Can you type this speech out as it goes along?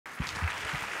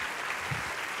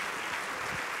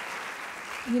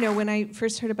You know, when I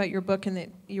first heard about your book and that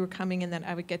you were coming and that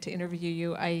I would get to interview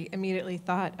you, I immediately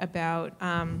thought about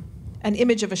an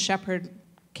image of a shepherd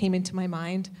came into my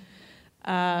mind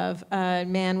of a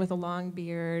man with a long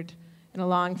beard and a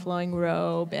long flowing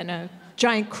robe and a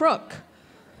giant crook,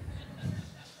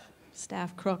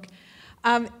 staff crook.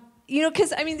 You know,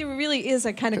 because, I mean, there really is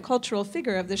a kind of cultural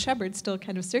figure of the shepherd still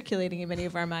kind of circulating in many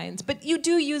of our minds. But you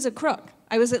do use a crook.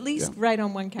 I was at least right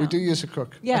on one count. We do use a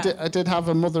crook. Yeah. I did have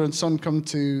a mother and son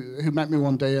who met me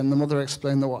one day, and the mother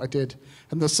explained what I did.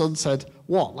 And the son said,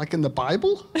 "What, like in the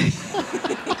Bible?"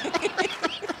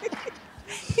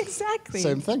 Exactly.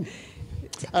 Same thing.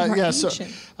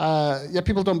 Ancient.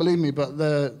 People don't believe me, but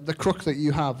the crook that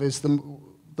you have is the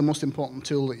most important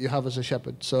tool that you have as a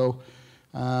shepherd. So,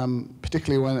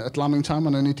 particularly when at lambing time,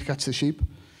 when I need to catch the sheep,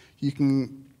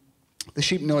 the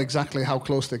sheep know exactly how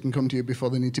close they can come to you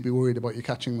before they need to be worried about you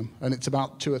catching them, and it's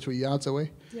about 2 or 3 yards away.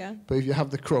 Yeah. But if you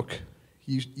have the crook,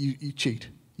 you cheat.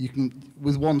 You can,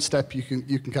 with one step, you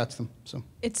can catch them. So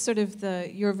it's sort of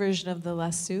your version of the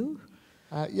lasso.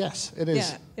 Yes, it is.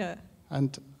 Yeah, yeah.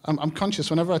 And I'm conscious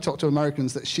whenever I talk to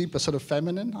Americans that sheep are sort of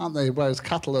feminine, aren't they? Whereas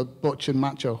cattle are butch and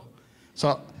macho.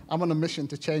 So I'm on a mission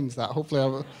to change that.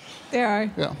 Hopefully, there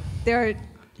are. Yeah. There are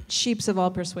sheeps of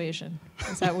all persuasion.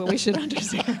 Is that what we should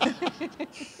understand?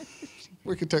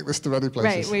 We could take this to many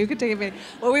places. Right, we could take it.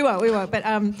 Well, we won't. But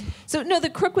so no, the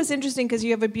crook was interesting because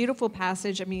you have a beautiful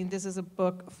passage. I mean, this is a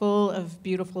book full of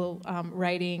beautiful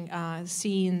writing,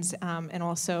 scenes, and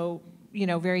also, you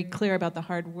know, very clear about the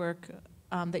hard work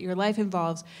that your life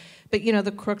involves. But you know,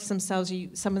 the crooks themselves,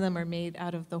 some of them are made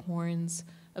out of the horns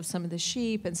of some of the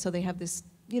sheep, and so they have this.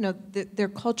 You know, they're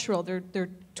cultural. They're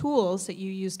tools that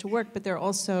you use to work, but they're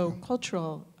also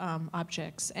cultural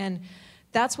objects. And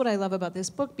that's what I love about this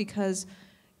book, because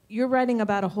you're writing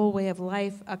about a whole way of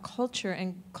life, a culture,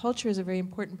 and culture is a very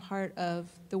important part of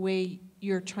the way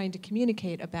you're trying to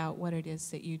communicate about what it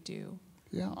is that you do.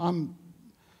 Yeah,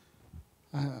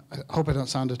 I hope I don't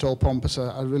sound at all pompous.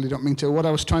 I really don't mean to. What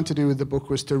I was trying to do with the book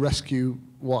was to rescue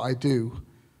what I do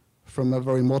from a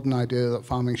very modern idea that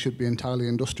farming should be entirely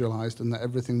industrialized and that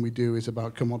everything we do is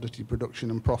about commodity production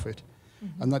and profit.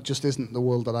 Mm-hmm. And that just isn't the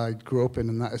world that I grew up in,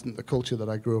 and that isn't the culture that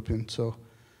I grew up in. So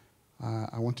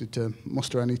I wanted to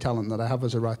muster any talent that I have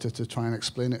as a writer to try and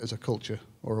explain it as a culture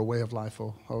or a way of life,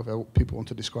 or however people want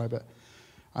to describe it.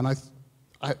 And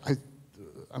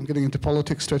I'm getting into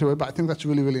politics straight away, but I think that's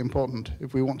really, really important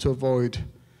if we want to avoid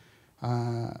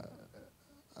a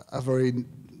very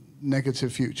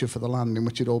negative future for the land in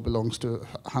which it all belongs to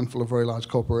a handful of very large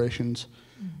corporations.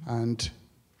 Mm-hmm. And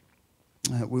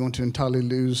we want to entirely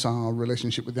lose our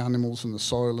relationship with the animals and the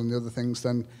soil and the other things,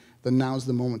 then now's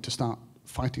the moment to start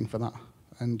fighting for that.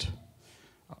 And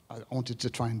I wanted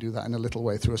to try and do that in a little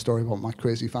way through a story about my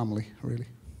crazy family, really.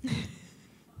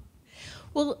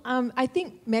 Well, I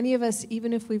think many of us,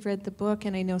 even if we've read the book,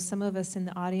 and I know some of us in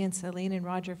the audience, Elaine and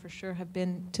Roger for sure, have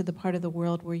been to the part of the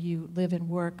world where you live and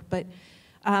work, but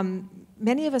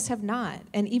many of us have not.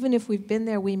 And even if we've been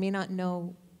there, we may not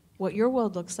know what your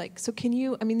world looks like. So can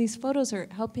you, I mean, these photos are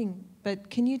helping,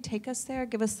 but can you take us there,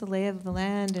 give us the lay of the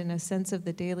land and a sense of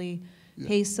the daily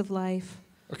pace of life?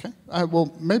 Okay.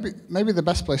 Well, maybe the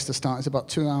best place to start is about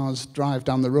 2 hours drive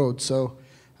down the road. So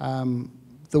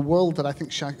the world that I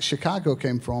think Chicago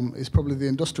came from is probably the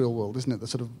industrial world, isn't it? The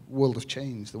sort of world of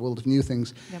change, the world of new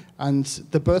things. Yep. And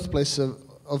the birthplace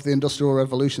of the Industrial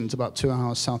Revolution is about 2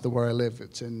 hours south of where I live.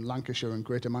 It's in Lancashire and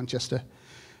Greater Manchester.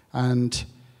 And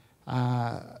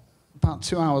about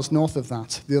 2 hours north of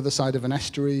that, the other side of an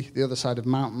estuary, the other side of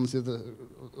mountains,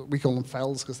 we call them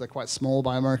fells because they're quite small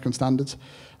by American standards,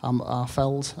 are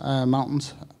fells,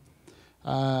 mountains.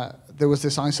 There was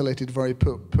this isolated, very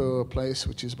poor place,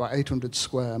 which is about 800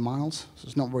 square miles, so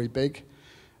it's not very big.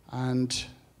 And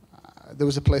there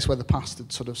was a place where the past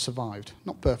had sort of survived.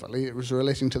 Not perfectly, it was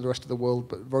relating to the rest of the world,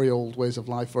 but very old ways of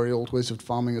life, very old ways of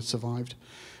farming had survived.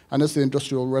 And as the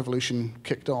Industrial Revolution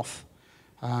kicked off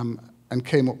and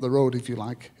came up the road, if you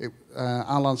like,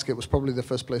 our landscape was probably the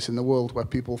first place in the world where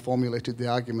people formulated the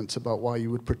arguments about why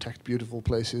you would protect beautiful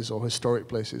places or historic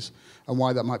places and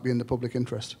why that might be in the public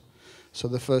interest. So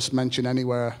the first mention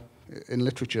anywhere in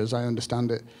literature, as I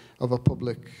understand it, of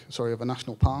a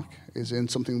national park is in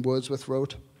something Wordsworth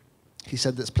wrote. He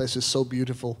said this place is so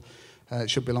beautiful, it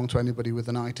should belong to anybody with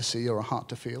an eye to see or a heart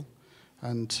to feel,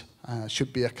 and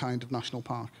should be a kind of national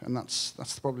park. And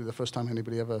that's probably the first time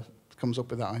anybody ever comes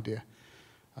up with that idea.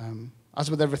 As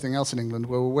with everything else in England,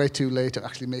 we were way too late at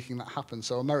actually making that happen.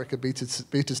 So America beat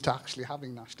us to actually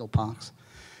having national parks.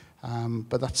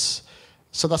 But that's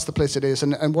the place it is.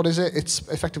 And what is it? It's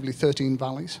effectively 13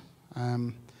 valleys.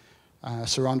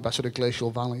 surrounded by sort of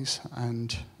glacial valleys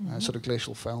and sort of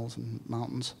glacial fells and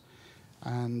mountains.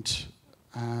 And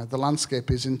the landscape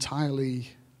is entirely,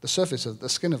 the surface of the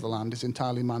skin of the land is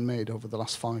entirely man-made over the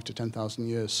last 5,000 to 10,000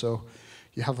 years. So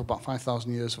you have about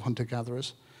 5,000 years of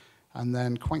hunter-gatherers. And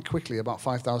then quite quickly, about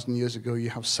 5,000 years ago, you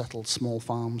have settled small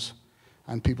farms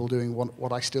and people doing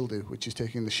what I still do, which is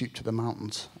taking the sheep to the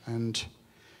mountains. And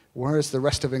whereas the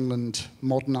rest of England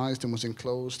modernized and was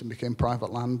enclosed and became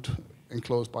private land,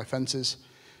 enclosed by fences,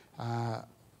 our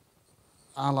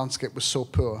landscape was so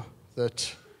poor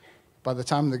that by the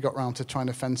time they got around to trying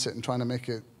to fence it and trying to make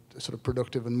it sort of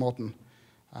productive and modern,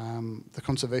 the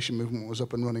conservation movement was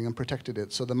up and running and protected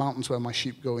it. So the mountains where my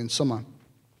sheep go in summer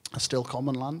are still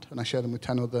common land, and I share them with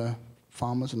 10 other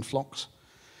farmers and flocks.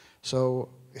 So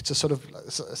it's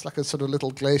like a sort of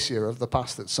little glacier of the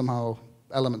past that somehow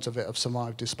elements of it have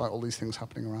survived despite all these things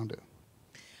happening around it.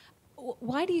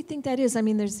 Why do you think that is? I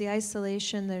mean, there's the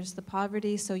isolation, there's the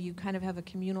poverty, so you kind of have a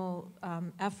communal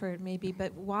effort maybe,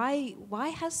 but why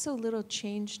has so little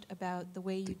changed about the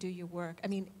way you do your work? I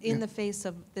mean, in the face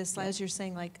of this, as you're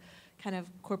saying, like kind of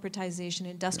corporatization,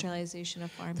 industrialization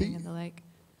of farming and the like.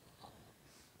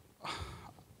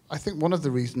 I think one of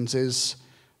the reasons is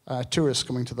tourists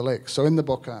coming to the lake. So in the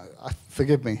book,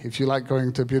 forgive me, if you like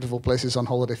going to beautiful places on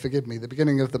holiday, forgive me. The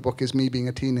beginning of the book is me being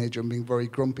a teenager and being very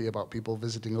grumpy about people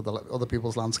visiting other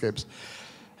people's landscapes.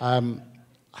 I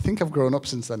think I've grown up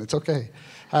since then, it's okay.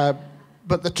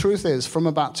 But the truth is, from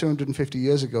about 250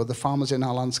 years ago, the farmers in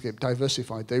our landscape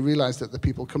diversified. They realized that the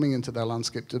people coming into their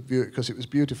landscape to view it because it was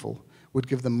beautiful would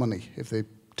give them money if they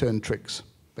turned tricks,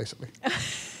 basically.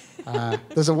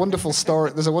 There's a wonderful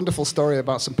story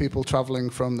about some people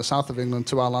traveling from the south of England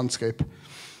to our landscape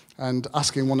and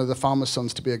asking one of the farmer's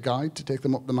sons to be a guide to take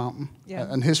them up the mountain. Yeah.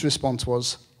 And his response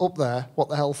was, "Up there, what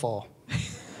the hell for?"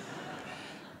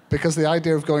 Because the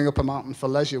idea of going up a mountain for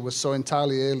leisure was so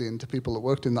entirely alien to people that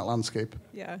worked in that landscape.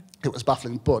 Yeah. It was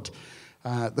baffling. But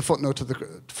the footnote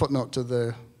to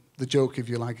the joke, if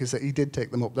you like, is that he did take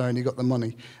them up there and he got the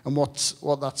money. And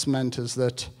what that's meant is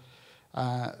that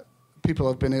people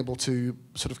have been able to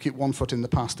sort of keep one foot in the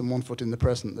past and one foot in the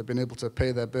present. They've been able to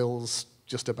pay their bills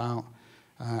just about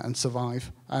and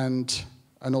survive, and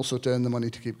also to earn the money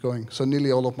to keep going. So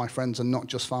nearly all of my friends are not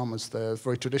just farmers. They're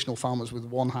very traditional farmers with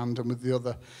one hand, and with the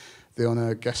other they own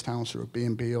a guest house or a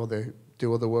B&B, or they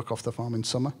do other work off the farm in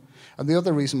summer. And the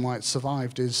other reason why it's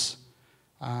survived is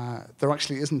there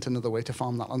actually isn't another way to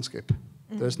farm that landscape.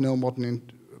 Mm-hmm. There's no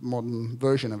modern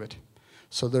version of it.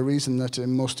 So the reason that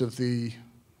in most of the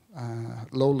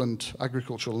lowland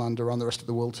agricultural land around the rest of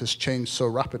the world has changed so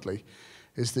rapidly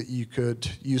is that you could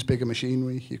use bigger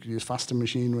machinery, you could use faster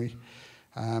machinery,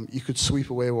 you could sweep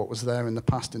away what was there in the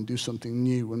past and do something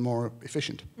new and more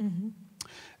efficient. Mm-hmm.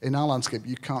 In our landscape,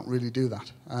 you can't really do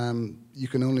that. You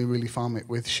can only really farm it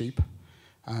with sheep,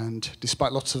 and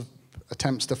despite lots of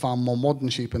attempts to farm more modern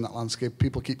sheep in that landscape,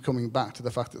 people keep coming back to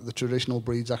the fact that the traditional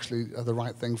breeds actually are the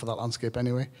right thing for that landscape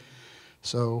anyway.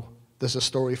 So there's a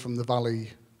story from the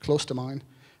valley close to mine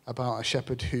about a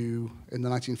shepherd who in the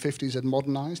 1950s had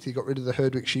modernized. He got rid of the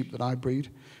Herdwick sheep that I breed,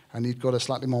 and he'd got a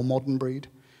slightly more modern breed.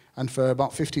 And for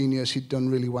about 15 years, he'd done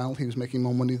really well. He was making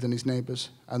more money than his neighbors.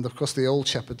 And of course, the old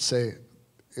shepherds say,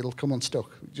 "It'll come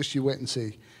unstuck. Just you wait and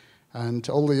see." And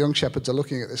all the young shepherds are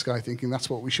looking at this guy thinking, that's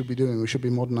what we should be doing. We should be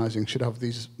modernizing, should have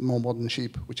these more modern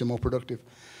sheep, which are more productive.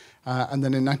 And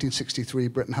then in 1963,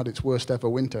 Britain had its worst ever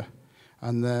winter.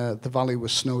 And the valley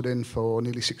was snowed in for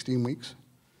nearly 16 weeks.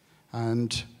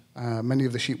 And many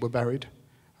of the sheep were buried,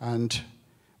 and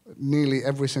nearly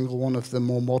every single one of the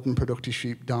more modern productive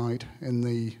sheep died in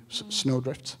the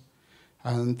snowdrifts.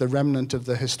 And the remnant of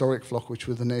the historic flock, which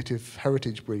were the native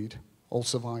heritage breed, all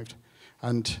survived.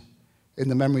 And in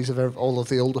the memories of all of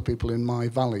the older people in my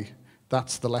valley,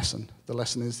 that's the lesson. The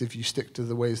lesson is if you stick to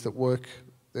the ways that work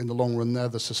in the long run, they're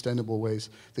the sustainable ways,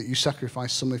 that you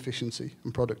sacrifice some efficiency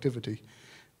and productivity,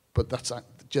 but that's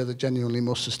the genuinely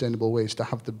most sustainable ways to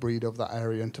have the breed of that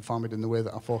area and to farm it in the way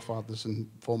that our forefathers and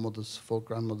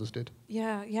foregrandmothers did.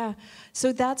 Yeah, yeah.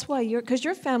 So that's why because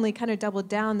your family kind of doubled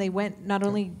down. They went, not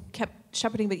only kept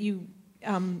shepherding, but you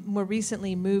more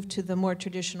recently moved to the more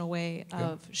traditional way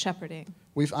of shepherding.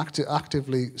 We've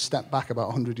actively stepped back about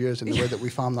 100 years in the way that we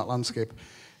farm that landscape.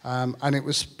 And it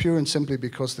was pure and simply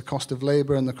because the cost of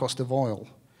labor and the cost of oil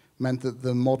meant that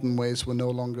the modern ways were no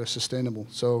longer sustainable.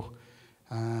 So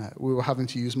we were having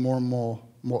to use more and more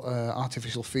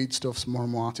artificial feedstuffs, more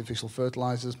and more artificial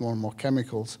fertilizers, more and more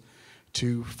chemicals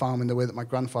to farm in the way that my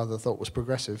grandfather thought was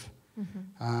progressive.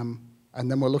 Mm-hmm. And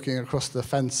then we're looking across the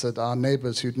fence at our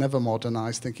neighbors who'd never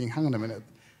modernized, thinking, hang on a minute,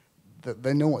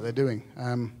 they know what they're doing.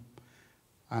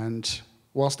 And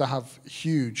whilst I have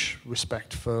huge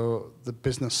respect for the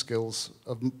business skills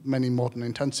of many modern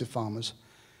intensive farmers,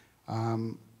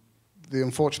 the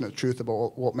unfortunate truth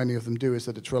about what many of them do is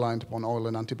that it's reliant upon oil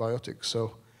and antibiotics.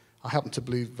 So I happen to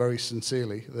believe very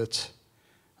sincerely that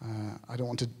I don't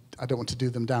want to do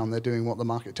them down. They're doing what the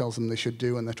market tells them they should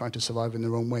do, and they're trying to survive in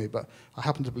their own way. But I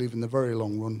happen to believe in the very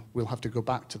long run, we'll have to go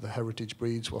back to the heritage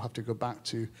breeds. We'll have to go back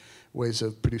to ways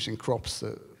of producing crops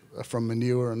that are from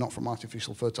manure and not from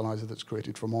artificial fertilizer that's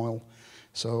created from oil.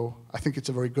 So I think it's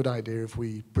a very good idea if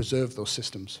we preserve those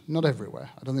systems. Not everywhere.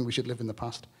 I don't think we should live in the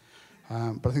past.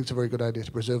 But I think it's a very good idea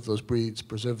to preserve those breeds,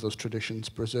 preserve those traditions,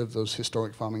 preserve those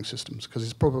historic farming systems, because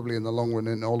it's probably in the long run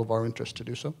in all of our interest to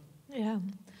do so. Yeah.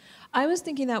 I was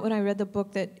thinking that when I read the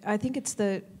book, that I think is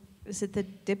it the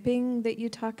dipping that you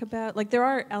talk about? Like, there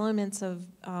are elements of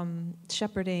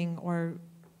shepherding or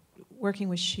working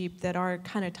with sheep that are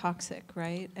kind of toxic,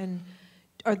 right? And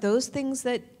are those things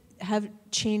that have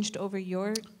changed over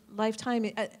your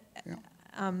lifetime?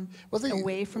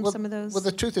 Away from some of those? Well,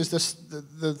 the truth is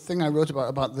the thing I wrote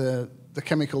about the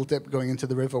chemical dip going into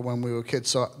the river when we were kids.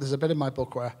 So there's a bit in my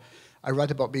book where I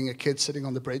read about being a kid sitting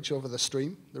on the bridge over the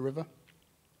stream, the river.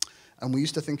 And we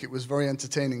used to think it was very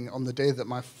entertaining on the day that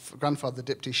my grandfather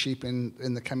dipped his sheep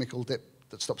in the chemical dip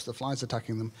that stops the flies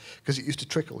attacking them, because it used to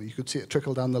trickle. You could see it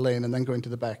trickle down the lane and then go into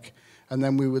the beck. And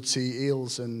then we would see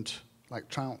eels and like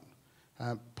trout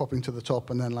popping to the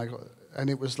top, and then and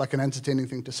it was like an entertaining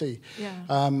thing to see.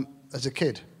 Yeah. As a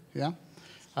kid, yeah.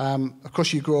 Of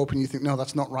course, you grow up and you think, no,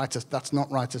 that's not right. That's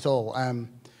not right at all.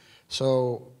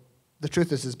 So the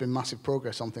truth is, there's been massive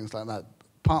progress on things like that.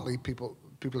 Partly people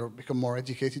have become more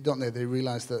educated, don't they? They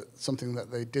realize that something that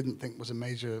they didn't think was a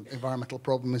major environmental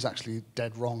problem is actually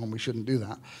dead wrong, and we shouldn't do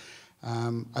that.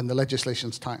 And the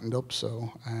legislation's tightened up,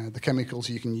 so the chemicals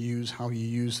you can use, how you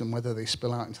use them, whether they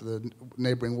spill out into the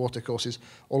neighboring watercourses,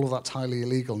 all of that's highly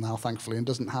illegal now, thankfully, and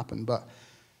doesn't happen. But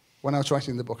when I was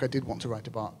writing the book, I did want to write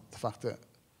about the fact that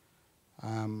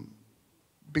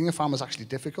being a farmer is actually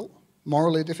difficult,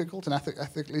 morally difficult and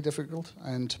ethically difficult,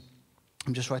 and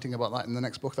I'm just writing about that in the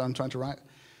next book that I'm trying to write.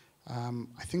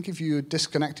 I think if you're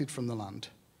disconnected from the land,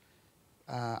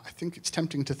 I think it's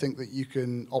tempting to think that you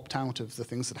can opt out of the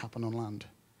things that happen on land.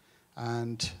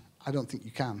 And I don't think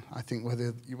you can. I think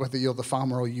whether you're the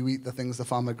farmer or you eat the things the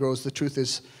farmer grows, the truth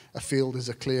is a field is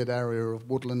a cleared area of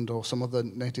woodland or some other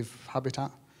native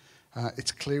habitat.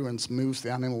 Its clearance moves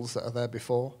the animals that are there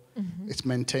before. Mm-hmm. It's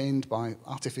maintained by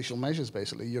artificial measures,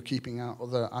 basically. You're keeping out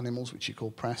other animals, which you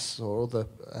call pests, or other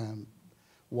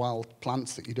wild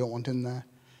plants that you don't want in there.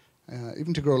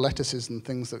 Even to grow lettuces and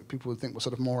things that people would think were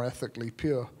sort of more ethically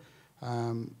pure,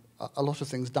 a lot of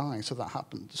things die, so that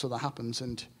happens,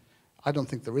 and I don't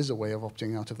think there is a way of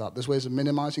opting out of that. There's ways of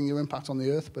minimizing your impact on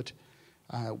the earth, but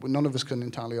none of us can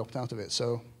entirely opt out of it.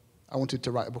 So I wanted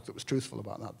to write a book that was truthful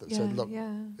about that, said, look,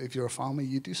 if you're a farmer,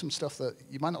 you do some stuff that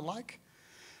you might not like,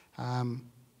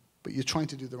 but you're trying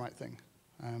to do the right thing.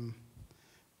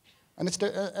 And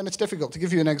it's difficult. To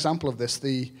give you an example of this,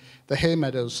 the hay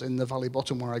meadows in the valley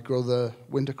bottom where I grow the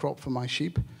winter crop for my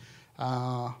sheep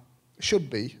should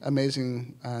be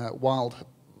amazing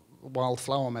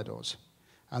wildflower meadows,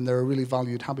 and they're a really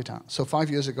valued habitat. So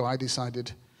 5 years ago, I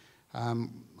decided,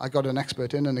 I got an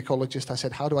expert in, an ecologist. I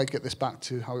said, how do I get this back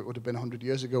to how it would have been 100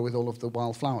 years ago with all of the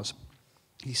wildflowers?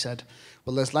 He said,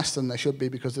 well, there's less than there should be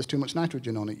because there's too much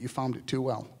nitrogen on it. You farmed it too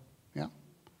well. Yeah.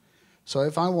 So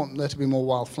if I want there to be more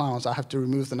wildflowers, I have to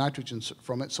remove the nitrogen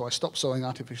from it, so I stop sowing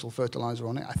artificial fertilizer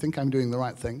on it. I think I'm doing the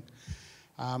right thing.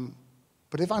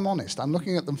 But if I'm honest, I'm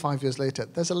looking at them 5 years later,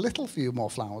 there's a little few more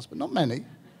flowers, but not many.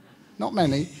 Not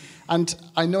many. And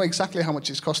I know exactly how much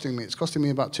it's costing me. It's costing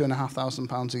me about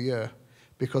 £2,500 a year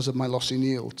because of my loss in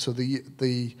yield. So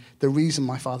the reason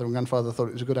my father and grandfather thought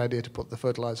it was a good idea to put the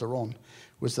fertilizer on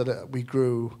was that we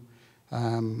grew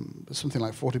something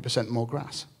like 40% more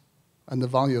grass. And the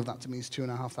value of that to me is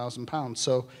 £2,500.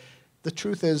 So the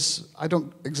truth is, I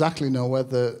don't exactly know where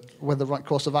the right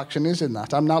course of action is in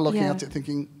that. I'm now looking at it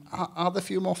thinking, are the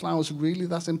few more flowers really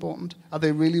that important? Are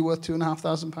they really worth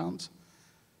 £2,500?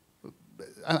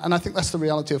 And I think that's the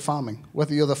reality of farming.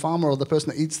 Whether you're the farmer or the person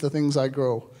that eats the things I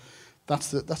grow,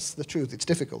 that's the truth. It's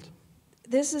difficult.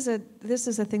 This is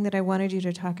a thing that I wanted you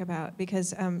to talk about because,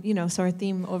 so our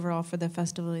theme overall for the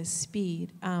festival is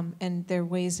speed. And there are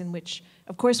ways in which,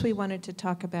 of course, we wanted to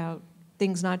talk about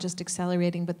things not just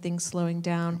accelerating, but things slowing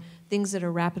down, things that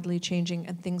are rapidly changing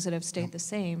and things that have stayed the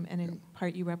same. And in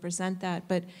part, you represent that.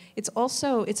 But it's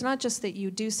not just that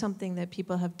you do something that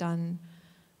people have done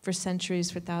for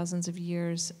centuries, for thousands of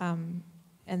years,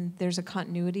 and there's a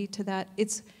continuity to that.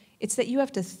 It's that you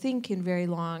have to think in very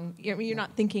long, you're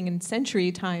not thinking in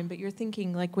century time, but you're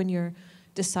thinking like when you're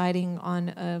deciding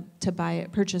on to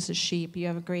purchase a sheep. You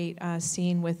have a great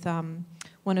scene with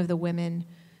one of the women,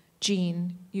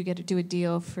 Jean. You get to do a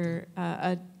deal for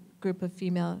a group of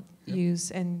female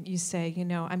ewes, and you say,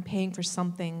 I'm paying for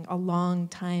something a long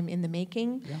time in the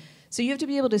making. Yeah. So you have to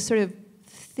be able to sort of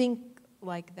think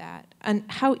like that. And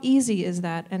how easy is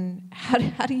that? And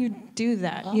how do you do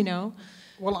that,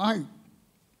 Well,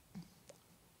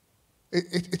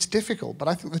 it's difficult, but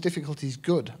I think the difficulty is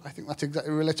good. I think that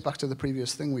exactly relates back to the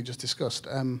previous thing we just discussed.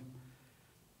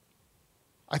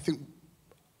 I think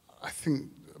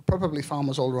probably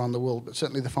farmers all around the world, but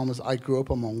certainly the farmers I grew up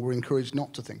among, were encouraged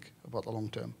not to think about the long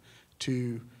term,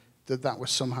 that was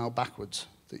somehow backwards,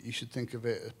 that you should think of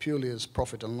it purely as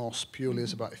profit and loss, purely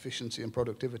as about efficiency and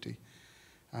productivity,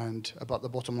 and about the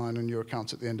bottom line on your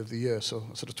accounts at the end of the year. So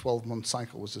a sort of 12-month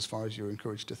cycle was as far as you're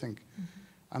encouraged to think.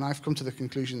 And I've come to the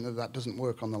conclusion that doesn't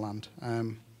work on the land.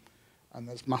 And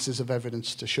there's masses of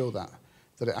evidence to show that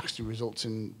it actually results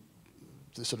in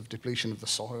the sort of depletion of the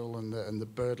soil and the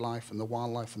bird life and the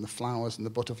wildlife and the flowers and the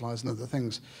butterflies and other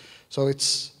things. So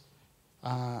it's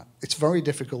very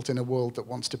difficult in a world that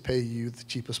wants to pay you the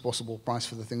cheapest possible price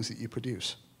for the things that you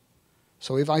produce.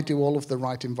 So if I do all of the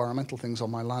right environmental things on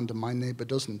my land and my neighbor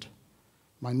doesn't,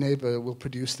 my neighbor will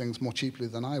produce things more cheaply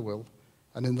than I will,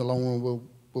 and in the long run will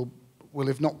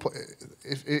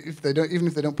if they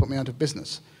don't put me out of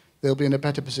business, they'll be in a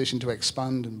better position to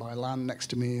expand and buy land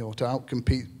next to me or to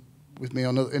outcompete with me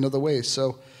in other ways.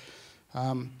 So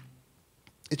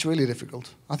it's really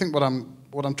difficult. I think what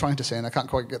I'm trying to say, and I can't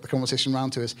quite get the conversation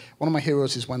round to, is one of my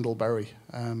heroes is Wendell Berry.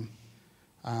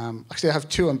 Actually, I have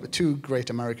two great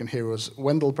American heroes,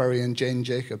 Wendell Berry and Jane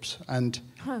Jacobs, and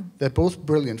they're both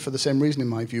brilliant for the same reason, in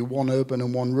my view, one urban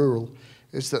and one rural,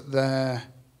 is that they're,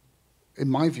 in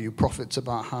my view, prophets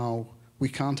about how we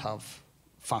can't have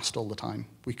fast all the time.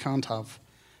 We can't have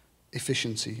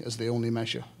efficiency as the only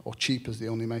measure, or cheap as the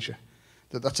only measure.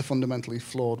 That's a fundamentally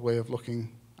flawed way of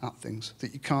looking at things,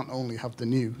 that you can't only have the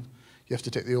new, you have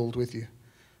to take the old with you.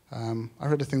 I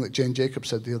read a thing that Jane Jacobs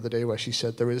said the other day where she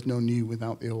said, there is no new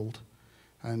without the old.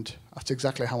 And that's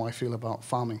exactly how I feel about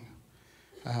farming.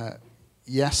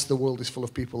 Yes, the world is full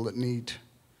of people that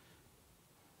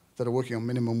are working on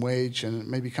minimum wage and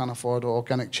maybe can't afford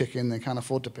organic chicken, they can't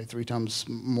afford to pay 3 times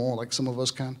more like some of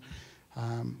us can.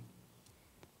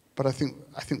 But I think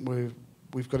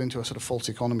we've got into a sort of false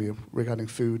economy regarding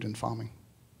food and farming.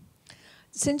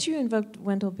 Since you invoked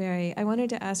Wendell Berry, I wanted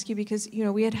to ask you, because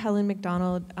we had Helen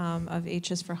McDonald of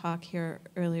H's for Hawk here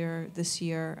earlier this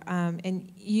year,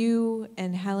 and you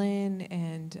and Helen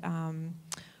and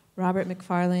Robert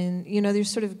McFarlane, they're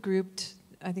sort of grouped,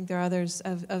 I think there are others,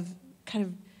 of kind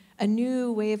of a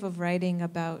new wave of writing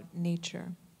about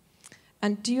nature.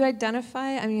 And do you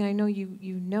identify, I know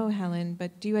you know Helen,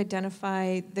 but do you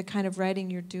identify the kind of writing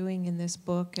you're doing in this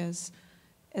book as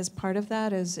part of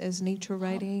that, as nature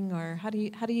writing, or how do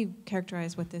you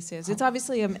characterize what this is? It's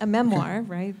obviously a memoir,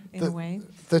 right, in a way.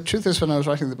 The truth is, when I was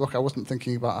writing the book, I wasn't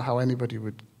thinking about how anybody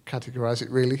would categorize it,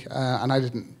 really, and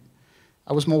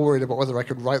I was more worried about whether I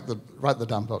could write the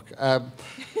damn book.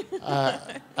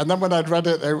 And then when I'd read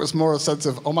it, it was more a sense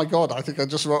of, oh my God, I think I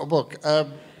just wrote a book.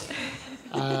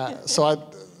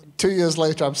 So 2 years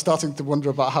later, I'm starting to wonder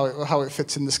about how it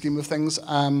fits in the scheme of things.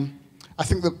 I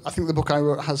think the book I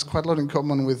wrote has quite a lot in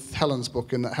common with Helen's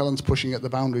book, in that Helen's pushing at the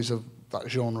boundaries of that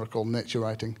genre called nature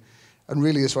writing, and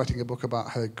really is writing a book about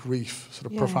her grief,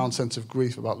 sort of profound sense of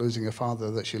grief about losing a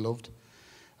father that she loved.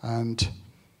 And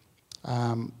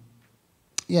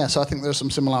so I think there's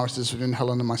some similarities between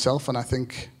Helen and myself, and I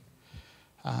think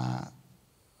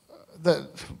that,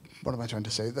 what am I trying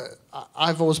to say? That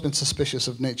I've always been suspicious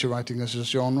of nature writing as a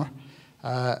genre.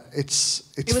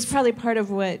 It was probably part of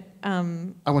what I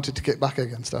wanted to get back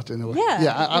against that in a way.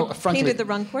 I frankly, painted the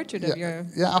wrong portrait of your.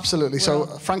 Yeah, absolutely. world.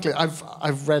 So, frankly,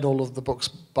 I've read all of the books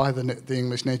by the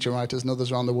English nature writers and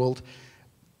others around the world.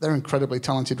 They're incredibly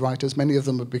talented writers. Many of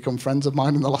them have become friends of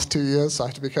mine in the last 2 years, so I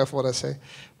have to be careful what I say.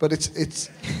 But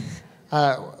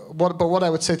what I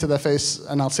would say to their face,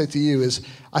 and I'll say to you, is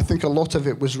I think a lot of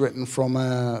it was written from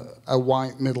a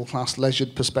white, middle-class,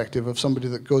 leisured perspective of somebody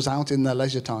that goes out in their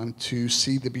leisure time to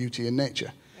see the beauty in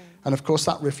nature. And of course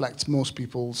that reflects most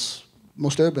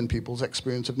urban people's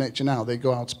experience of nature now. They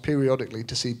go out periodically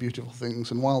to see beautiful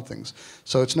things and wild things.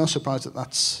 So it's no surprise that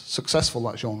that's successful,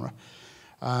 that genre.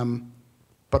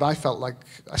 But I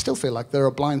still feel like there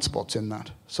are blind spots in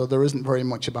that. So there isn't very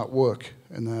much about work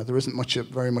in there. There isn't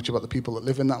very much about the people that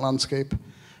live in that landscape.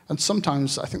 And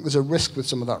sometimes I think there's a risk with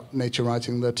some of that nature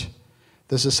writing that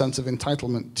there's a sense of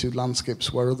entitlement to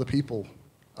landscapes where other people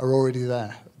are already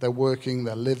there. They're working,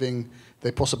 they're living,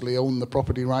 they possibly own the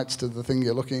property rights to the thing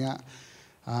you're looking at.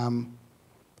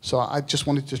 So I just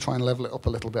wanted to try and level it up a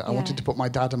little bit. I wanted to put my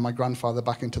dad and my grandfather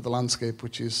back into the landscape,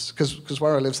 which is, because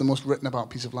where I live is the most written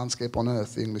about piece of landscape on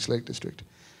earth, the English Lake District.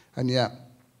 And yet,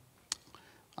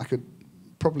 I could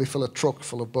probably fill a truck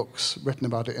full of books written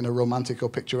about it in a romantic or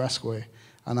picturesque way,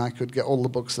 and I could get all the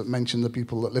books that mention the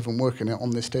people that live and work in it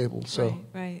on this table. So,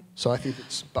 right. So I think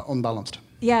it's unbalanced.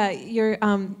 Yeah,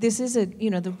 this is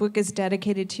the book is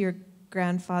dedicated to your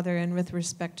grandfather and with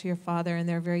respect to your father, and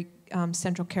they're very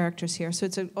central characters here. So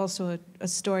it's also a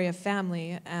story of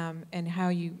family and how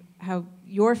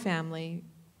your family,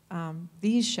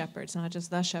 these shepherds, not just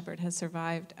the shepherd, has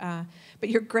survived. But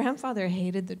your grandfather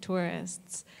hated the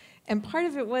tourists. And part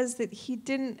of it was that he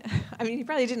didn't, he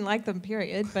probably didn't like them,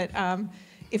 period. But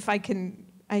if I can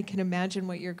imagine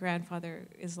what your grandfather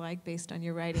is like based on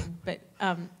your writing. But,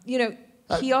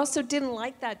 he also didn't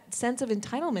like that sense of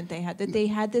entitlement they had, that they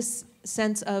had this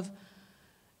sense of,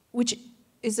 which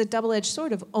is a double-edged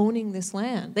sword of owning this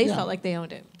land. They felt like they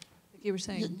owned it, like you were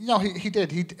saying. No, he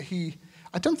did.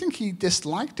 I don't think he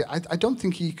disliked it. I don't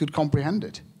think he could comprehend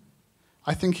it.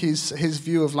 I think his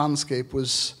view of landscape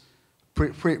was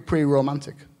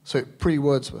pre-romantic, so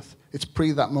pre-Wordsworth. It's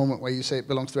pre that moment where you say it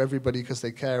belongs to everybody because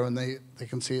they care and they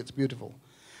can see it's beautiful.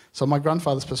 So my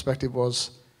grandfather's perspective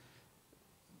was,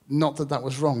 not that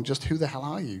was wrong, just who the hell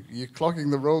are you? You're clogging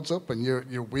the roads up and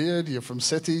you're weird, you're from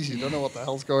cities, you don't know what the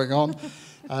hell's going on.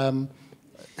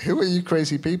 Who are you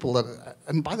crazy people?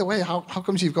 And by the way, how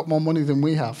comes you've got more money than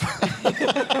we have?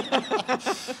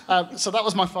 So that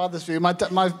was my father's view. I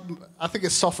think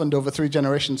it's softened over 3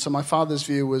 generations. So my father's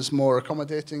view was more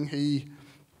accommodating.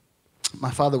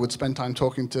 My father would spend time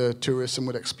talking to tourists and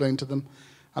would explain to them.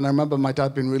 And I remember my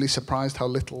dad being really surprised how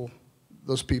little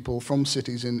those people from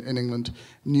cities in England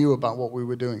knew about what we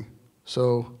were doing.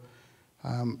 So,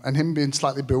 and him being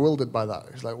slightly bewildered by that.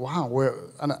 He's like, wow,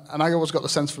 and I always got the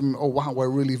sense from him, oh, wow, we're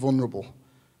really vulnerable.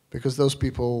 Because those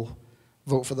people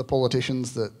vote for the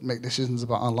politicians that make decisions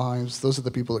about our lives. Those are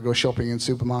the people that go shopping in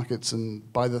supermarkets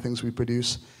and buy the things we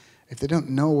produce. If they don't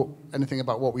know anything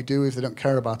about what we do, if they don't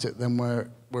care about it, then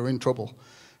we're in trouble.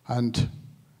 And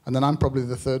then I'm probably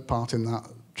the third part in that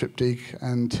triptych,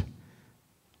 and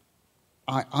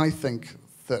I think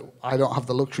that I don't have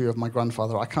the luxury of my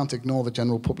grandfather. I can't ignore the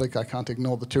general public. I can't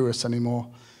ignore the tourists anymore.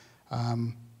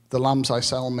 The lambs I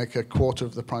sell make a quarter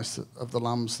of the price of the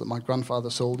lambs that my grandfather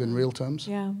sold in real terms.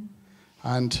 Yeah.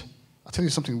 And I'll tell you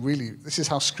something really, this is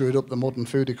how screwed up the modern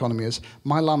food economy is.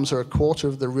 My lambs are a quarter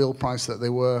of the real price that they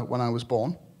were when I was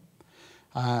born,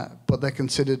 but they're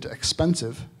considered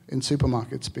expensive in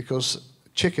supermarkets because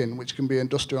chicken, which can be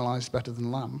industrialized better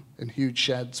than lamb in huge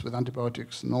sheds with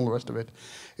antibiotics and all the rest of it,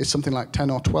 is something like 10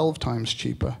 or 12 times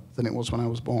cheaper than it was when I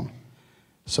was born.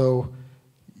 So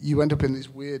you end up in these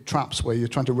weird traps where you're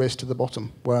trying to race to the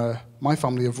bottom, where my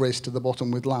family have raced to the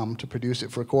bottom with lamb to produce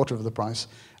it for a quarter of the price,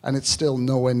 and it's still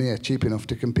nowhere near cheap enough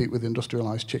to compete with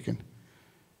industrialized chicken.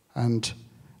 And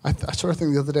I saw a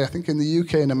thing the other day, I think in the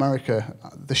UK and America,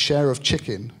 the share of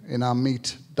chicken in our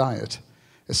meat diet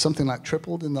is something like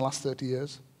tripled in the last 30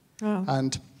 years. Oh.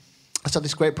 And I saw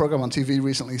this great program on TV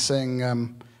recently saying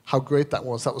how great that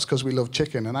was. That was because we love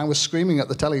chicken. And I was screaming at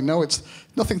the telly, no, it's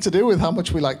nothing to do with how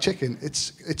much we like chicken.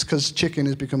 It's because chicken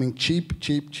is becoming cheap,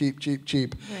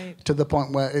 right. to the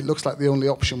point where it looks like the only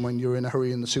option when you're in a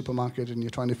hurry in the supermarket and you're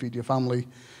trying to feed your family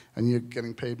and you're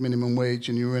getting paid minimum wage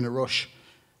and you're in a rush.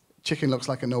 Chicken looks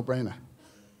like a no-brainer.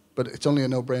 But it's only a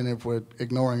no-brainer if we're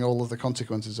ignoring all of the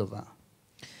consequences of that.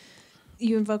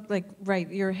 You invoked,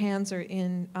 your hands are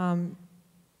in,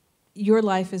 your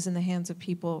life is in the hands of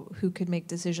people who could make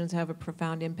decisions that have a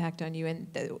profound impact on you.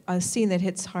 And a scene that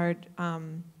hits hard,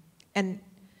 and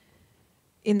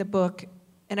in the book,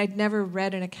 and I'd never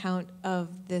read an account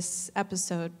of this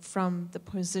episode from the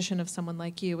position of someone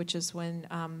like you, which is when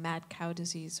mad cow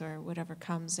disease or whatever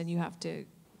comes, and you have to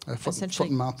essentially...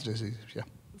 Foot and mouth disease, yeah.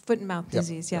 Foot and mouth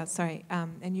disease, yeah, sorry.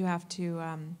 And you have to...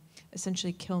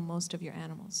 essentially kill most of your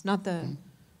animals. Not the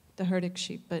herdic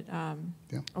sheep, but a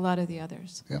lot of the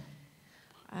others. Yeah.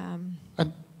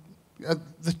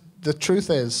 The truth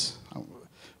is,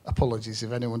 apologies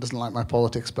if anyone doesn't like my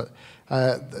politics, but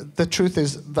the truth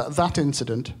is that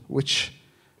incident, which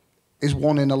is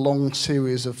one in a long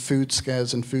series of food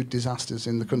scares and food disasters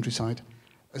in the countryside,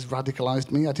 has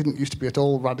radicalized me. I didn't used to be at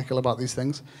all radical about these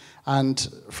things. And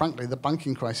frankly, the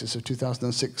banking crisis of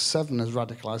 2006-07 has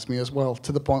radicalized me as well,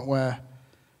 to the point where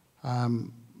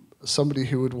somebody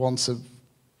who would once have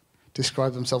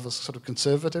described themselves as sort of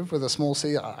conservative with a small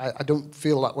c, I don't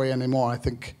feel that way anymore. I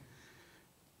think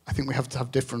we have to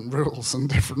have different rules and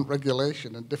different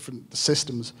regulation and different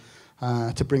systems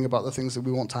to bring about the things that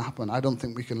we want to happen. I don't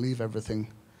think we can leave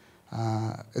everything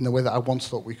in the way that I once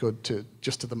thought we could, to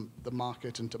the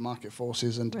market and to market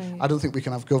forces. And Right. I don't think we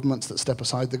can have governments that step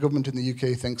aside. The government in the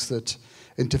UK thinks that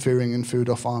interfering in food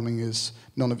or farming is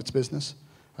none of its business.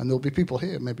 And there'll be people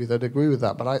here maybe that agree with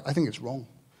that, but I think it's wrong.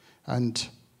 And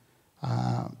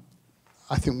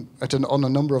I think on a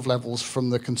number of levels, from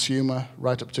the consumer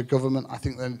right up to government, I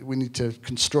think that we need to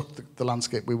construct the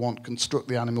landscape we want, construct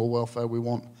the animal welfare we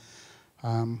want.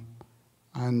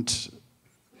 And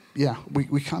yeah,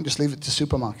 we can't just leave it to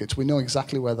supermarkets. We know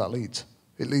exactly where that leads.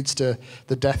 It leads to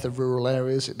the death of rural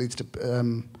areas. It leads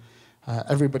to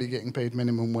everybody getting paid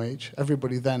minimum wage,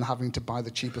 everybody then having to buy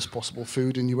the cheapest possible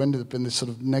food, and you end up in this sort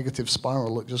of negative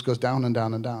spiral that just goes down and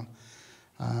down and down.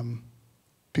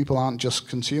 People aren't just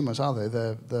consumers, are they?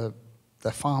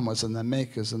 They're farmers, and they're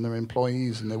makers, and they're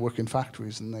employees, and they work in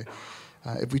factories. And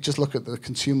if we just look at the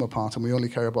consumer part and we only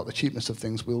care about the cheapness of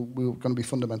things, we're going to be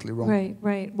fundamentally wrong. Right,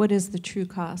 right. What is the true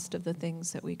cost of the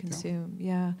things that we consume?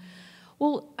 Yeah.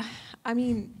 Well, I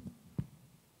mean,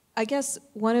 I guess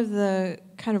one of the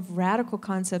kind of radical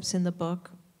concepts in the book,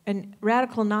 and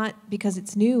radical not because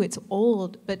it's new, it's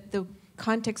old, but the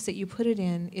context that you put it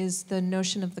in is the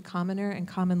notion of the commoner and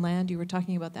common land. You were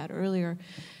talking about that earlier.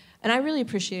 And I really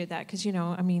appreciated that because,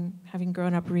 I mean, having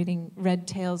grown up read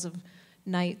tales of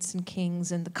knights and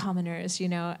kings and the commoners,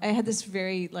 I had this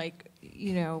very,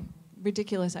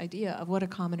 ridiculous idea of what a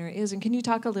commoner is. And can you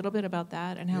talk a little bit about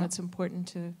that and how it's important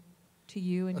to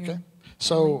you and your...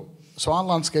 So our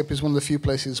landscape is one of the few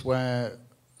places where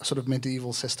a sort of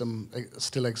medieval system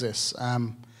still exists.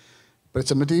 But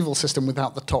it's a medieval system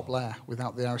without the top layer,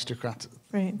 without the aristocrat,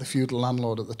 right, the feudal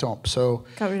landlord at the top. So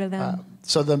got rid of them.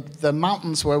 So the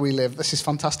mountains where we live, this is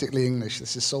fantastically English,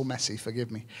 this is so messy, forgive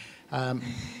me.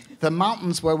 The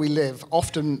mountains where we live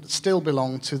often still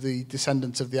belong to the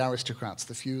descendants of the aristocrats,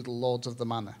 the feudal lords of the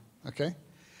manor, okay?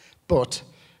 But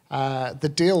the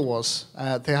deal was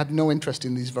they had no interest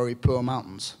in these very poor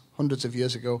mountains hundreds of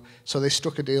years ago, so they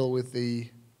struck a deal with the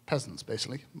peasants,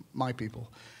 basically, my people.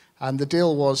 And the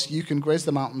deal was, you can graze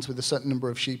the mountains with a certain number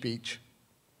of sheep each,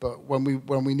 but when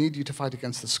we need you to fight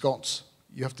against the Scots,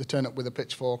 you have to turn up with a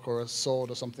pitchfork or a sword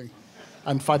or something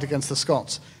and fight against the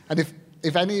Scots. And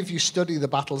if any of you study the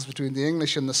battles between the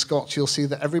English and the Scots, you'll see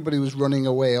that everybody was running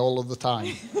away all of the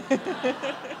time.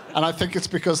 And I think it's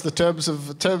because the terms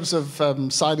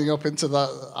of signing up into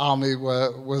that army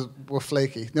were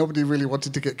flaky. Nobody really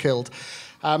wanted to get killed.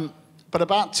 But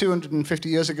about 250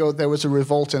 years ago, there was a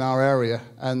revolt in our area,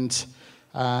 and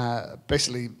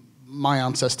basically my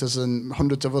ancestors and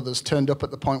hundreds of others turned up at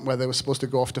the point where they were supposed to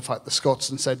go off to fight the Scots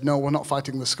and said, no, we're not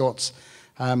fighting the Scots,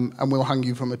 and we'll hang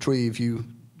you from a tree if you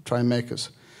try and make us.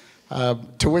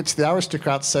 To which the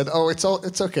aristocrats said, oh,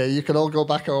 it's okay, you can all go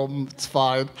back home, it's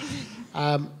fine.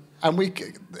 And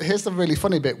here's the really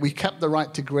funny bit, we kept the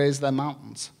right to graze their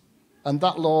mountains. And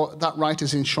that right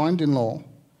is enshrined in law.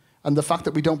 And the fact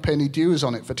that we don't pay any dues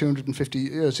on it for 250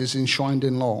 years is enshrined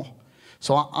in law.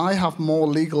 So I have more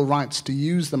legal rights to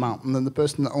use the mountain than the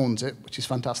person that owns it, which is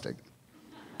fantastic.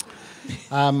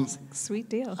 Sweet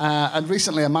deal. And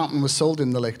recently a mountain was sold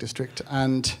in the Lake District,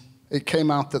 and it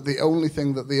came out that the only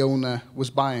thing that the owner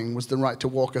was buying was the right to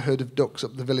walk a herd of ducks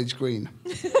up the village green.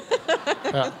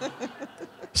 Yeah.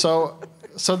 So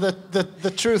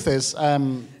the truth is,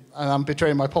 and I'm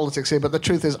betraying my politics here, but the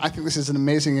truth is I think this is an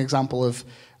amazing example of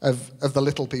the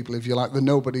little people, if you like, the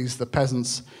nobodies, the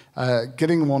peasants,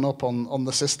 getting one up on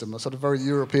the system, a sort of very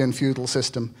European feudal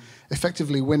system,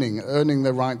 effectively winning, earning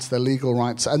their rights, their legal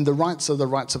rights, and the rights are the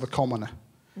rights of a commoner.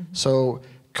 Mm-hmm. So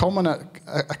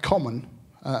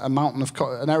a mountain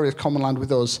an area of common land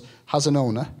with us has an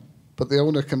owner, but the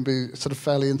owner can be sort of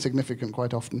fairly insignificant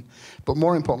quite often. But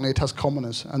more importantly, it has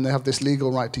commoners, and they have this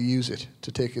legal right to use it,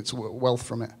 to take its wealth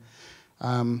from it.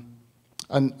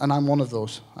 And I'm one of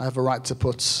those. I have a right to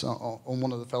put, on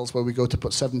one of the fells where we go, to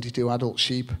put 72 adult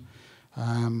sheep,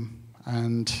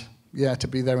 and yeah, to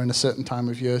be there in a certain time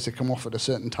of year, to come off at a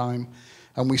certain time.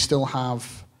 And we still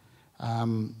have,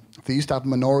 they used to have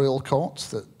manorial courts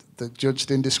that judged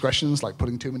indiscretions, like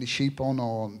putting too many sheep on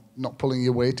or not pulling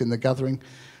your weight in the gathering.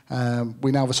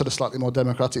 We now have a sort of slightly more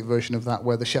democratic version of that,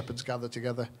 where the shepherds gather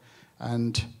together,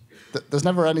 and there's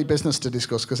never any business to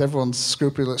discuss because everyone's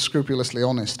scrupulously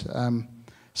honest.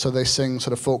 So they sing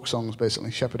sort of folk songs, basically,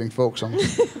 shepherding folk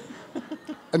songs,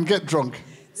 and get drunk.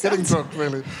 Getting drunk,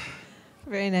 really.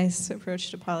 Very nice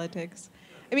approach to politics.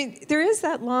 I mean, there's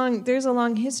a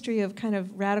long history of kind of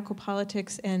radical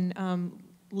politics and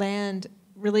land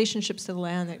relationships to the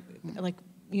land. That, like,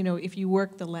 if you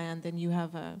work the land, then you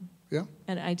have an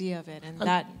idea of it, and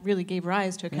that really gave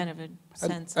rise to a kind of a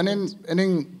sense. One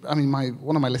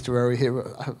of my literary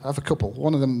heroes, I have a couple.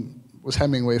 One of them was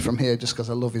Hemingway from here, just because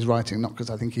I love his writing, not because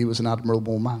I think he was an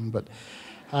admirable man.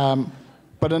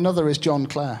 But another is John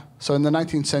Clare. So in the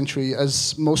 19th century,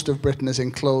 as most of Britain is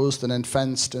enclosed and then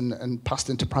fenced and passed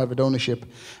into private ownership,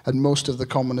 and most of the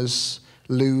commoners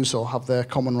lose or have their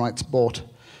common rights bought,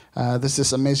 there's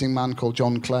this amazing man called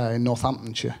John Clare in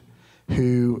Northamptonshire,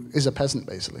 who is a peasant,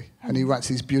 basically. And he writes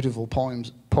these beautiful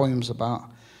poems about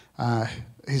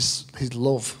his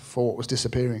love for what was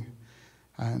disappearing.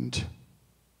 And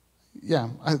yeah.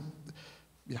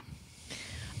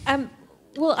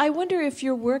 Well, I wonder if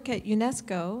your work at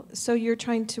UNESCO, so you're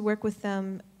trying to work with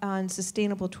them on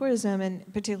sustainable tourism, and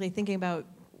particularly thinking about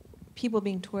people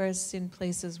being tourists in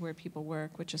places where people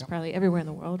work, which is probably everywhere in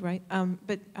the world, right?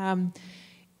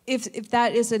 If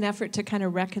that is an effort to kind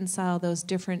of reconcile those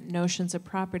different notions of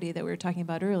property that we were talking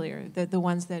about earlier, the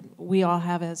ones that we all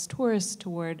have as tourists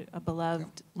toward a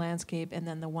beloved landscape, and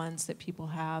then the ones that people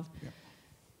have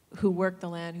who work the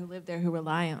land, who live there, who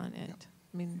rely on it.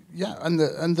 I mean,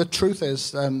 and the truth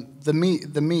is, the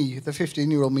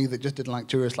 15-year-old me that just didn't like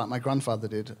tourists like my grandfather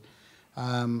did,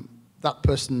 that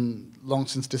person long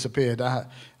since disappeared. I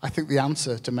think the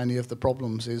answer to many of the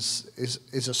problems is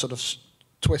a sort of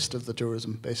twist of the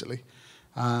tourism, basically,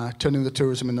 turning the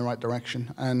tourism in the right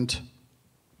direction. And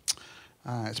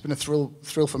it's been a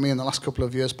thrill for me in the last couple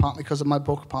of years, partly because of my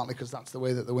book, partly because that's the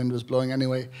way that the wind was blowing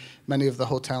anyway. Many of the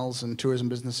hotels and tourism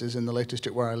businesses in the Lake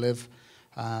District where I live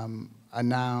are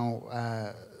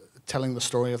now telling the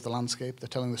story of the landscape. They're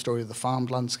telling the story of the farmed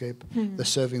landscape. They're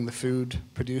serving the food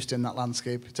produced in that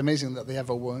landscape. It's amazing that they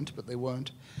ever weren't, but they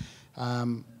weren't.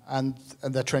 And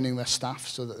they're training their staff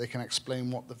so that they can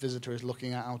explain what the visitor is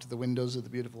looking at out of the windows of the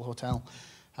beautiful hotel.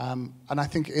 And I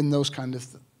think in those kind of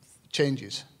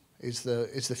changes is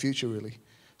the future, really.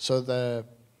 So the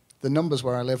numbers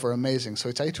where I live are amazing. So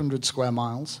it's 800 square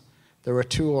miles. There are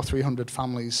 200 or 300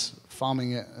 families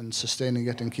farming it and sustaining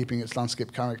it and keeping its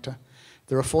landscape character.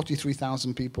 There are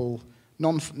 43,000 people,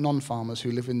 non-farmers,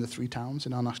 who live in the 3 towns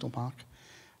in our national park.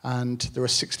 And there are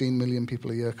 16 million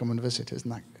people a year come and visit. Isn't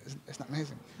that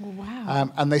amazing? Wow.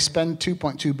 And they spend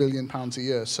 £2.2 billion a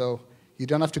year. So you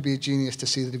don't have to be a genius to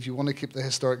see that if you want to keep the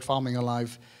historic farming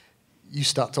alive, you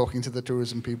start talking to the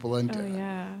tourism people. And,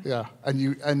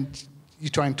 and you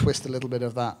try and twist a little bit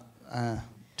of that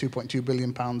 £2.2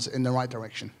 billion in the right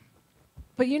direction.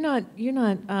 But you're not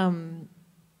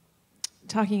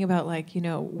talking about, like,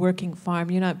 working farm.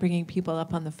 You're not bringing people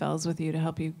up on the fells with you to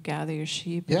help you gather your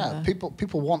sheep. Yeah,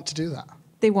 people want to do that.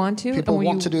 They want to? People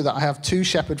want to do that. I have 2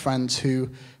 shepherd friends who,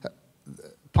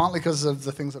 partly because of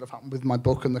the things that have happened with my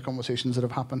book and the conversations that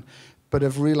have happened, but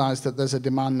have realized that there's a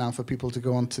demand now for people to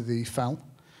go onto the fell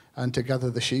and to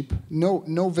gather the sheep.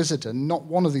 No visitor, not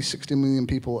one of these 60 million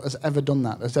people has ever done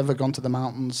that, has ever gone to the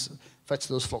mountains, fetched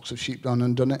those flocks of sheep down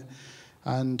and done it.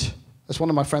 And as one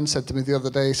of my friends said to me the other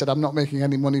day, he said, I'm not making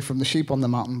any money from the sheep on the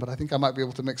mountain, but I think I might be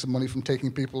able to make some money from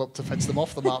taking people up to fetch them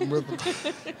off the mountain with them.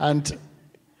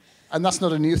 And that's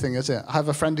not a new thing, is it? I have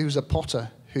a friend who's a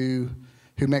potter who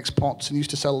makes pots and used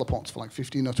to sell the pots for like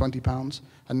 15 or 20 pounds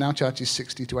and now charges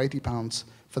 60 to 80 pounds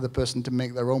for the person to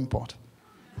make their own pot.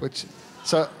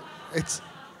 So it's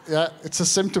a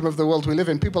symptom of the world we live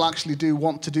in. People actually do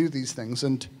want to do these things.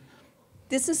 And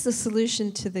this is the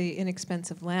solution to the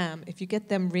inexpensive lamb. If you get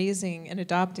them raising and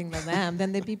adopting the lamb,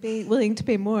 then they'd be willing to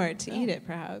pay more to eat it,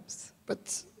 perhaps.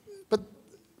 But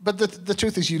the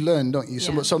truth is you learn, don't you?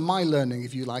 Yeah. So my learning,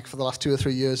 if you like, for the last 2 or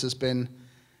 3 years has been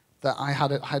that I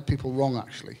had people wrong,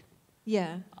 actually.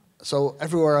 Yeah. So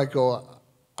everywhere I go,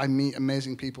 I meet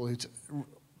amazing people,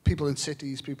 people in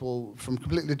cities, people from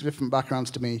completely different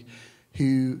backgrounds to me,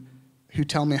 who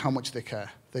tell me how much they care.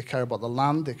 They care about the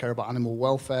land, they care about animal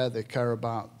welfare, they care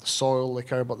about the soil, they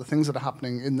care about the things that are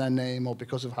happening in their name or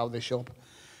because of how they shop.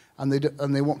 And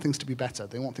they want things to be better.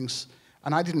 They want things...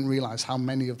 And I didn't realize how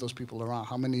many of those people there are,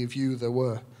 how many of you there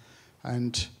were.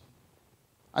 And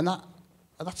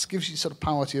that gives you sort of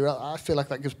power to your... I feel like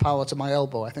that gives power to my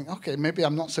elbow. I think, okay, maybe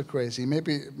I'm not so crazy.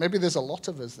 Maybe there's a lot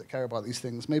of us that care about these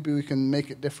things. Maybe we can make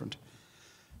it different.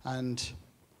 And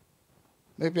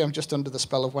maybe I'm just under the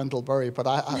spell of Wendell Berry, but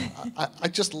I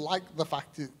just like the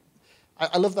fact that...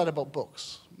 I love that about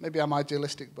books. Maybe I'm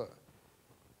idealistic, but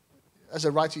as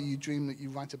a writer, you dream that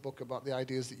you write a book about the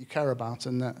ideas that you care about,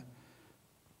 and that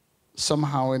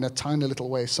somehow in a tiny little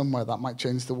way somewhere that might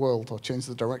change the world or change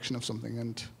the direction of something.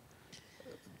 And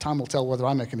time will tell whether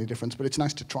I make any difference, but it's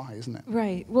nice to try, isn't it?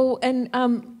 Right. Well, and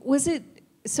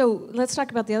so let's talk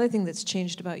about the other thing that's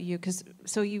changed about you, because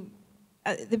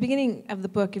at the beginning of the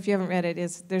book, if you haven't read it,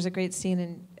 there's a great scene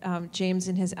in James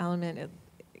in his element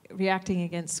reacting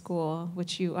against school,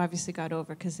 which you obviously got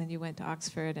over because then you went to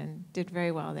Oxford and did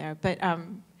very well there. But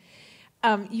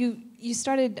You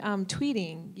started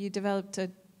tweeting. You developed a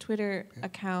Twitter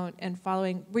account and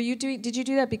following. Did you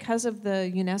do that because of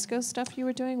the UNESCO stuff you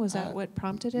were doing? Was that what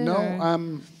prompted it?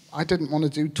 No, I didn't want to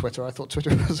do Twitter. I thought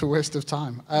Twitter was a waste of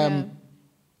time.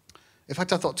 In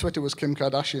fact, I thought Twitter was Kim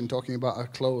Kardashian talking about her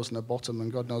clothes and her bottom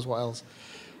and God knows what else.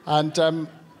 And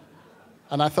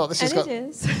I thought this has got... it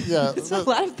is. Yeah. It's a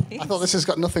lot of things. I thought this has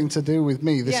got nothing to do with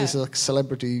me. This is like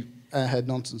celebrity airhead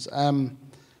nonsense. I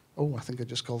think I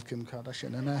just called Kim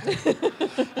Kardashian an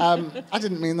airhead. I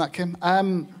didn't mean that, Kim.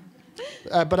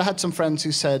 But I had some friends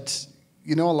who said,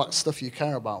 you know all that stuff you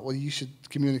care about, well, you should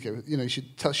communicate. You should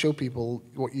show people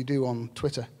what you do on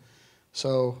Twitter.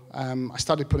 So I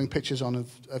started putting pictures on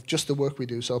of just the work we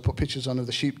do. So I put pictures on of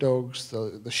the sheepdogs,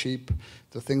 the sheep,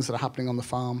 the things that are happening on the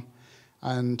farm.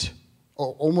 And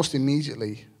almost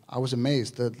immediately, I was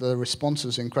amazed. The response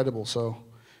was incredible. So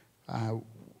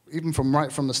even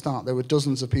right from the start, there were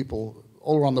dozens of people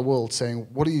all around the world saying,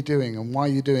 what are you doing and why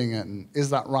are you doing it? And is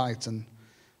that right? And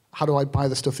how do I buy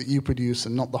the stuff that you produce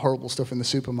and not the horrible stuff in the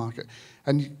supermarket?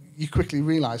 And you quickly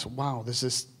realize, wow, there's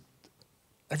this...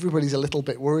 Everybody's a little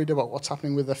bit worried about what's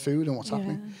happening with their food and what's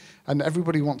happening. And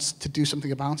everybody wants to do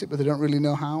something about it, but they don't really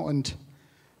know how. And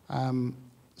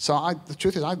so the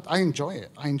truth is, I enjoy it.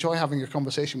 I enjoy having a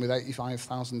conversation with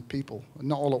 85,000 people.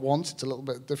 Not all at once. It's a little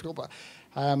bit difficult, but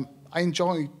I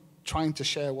enjoy trying to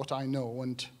share what I know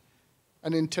and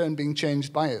in turn being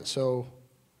changed by it. So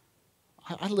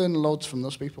I learn loads from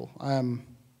those people. And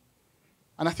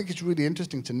I think it's really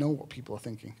interesting to know what people are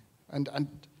thinking. And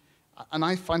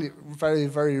I find it very,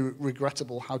 very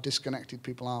regrettable how disconnected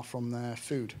people are from their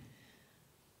food.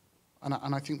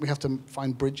 And I think we have to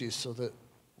find bridges so that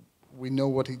we know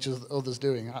what each other's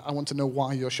doing. I want to know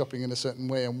why you're shopping in a certain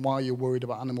way and why you're worried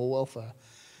about animal welfare.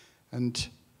 And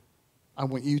I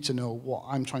want you to know what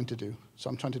I'm trying to do. So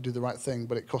I'm trying to do the right thing,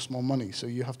 but it costs more money. So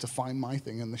you have to find my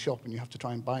thing in the shop and you have to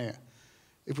try and buy it.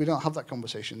 If we don't have that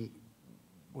conversation,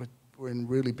 we're in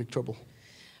really big trouble.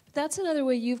 That's another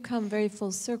way you've come very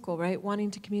full circle, right? Wanting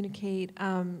to communicate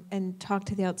and talk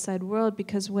to the outside world,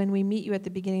 because when we meet you at the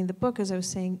beginning of the book, as I was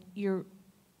saying, you're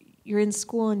in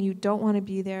school and you don't want to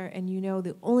be there, and you know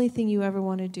the only thing you ever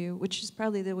want to do, which is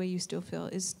probably the way you still feel,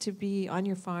 is to be on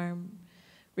your farm,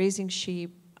 raising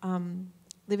sheep,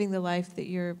 living the life that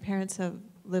your parents have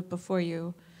lived before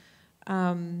you.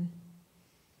 How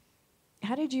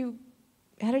did you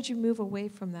move away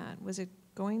from that? Was it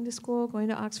going to school, going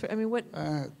to Oxford? I mean, what?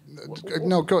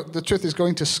 No, the truth is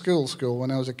going to school when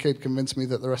I was a kid convinced me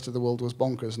that the rest of the world was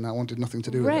bonkers and I wanted nothing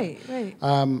to do with it. Right.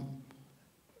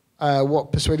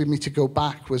 What persuaded me to go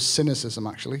back was cynicism,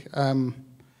 actually. In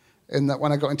that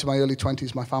when I got into my early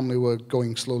 20s, my family were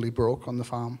going slowly broke on the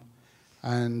farm.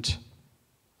 And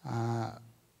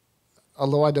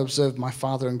although I'd observed my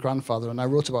father and grandfather, and I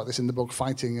wrote about this in the book,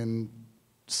 fighting and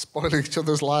spoiling each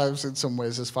other's lives in some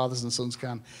ways, as fathers and sons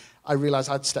can, I realized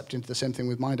I'd stepped into the same thing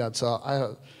with my dad. So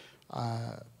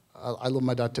I love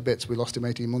my dad to bits. We lost him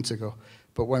 18 months ago.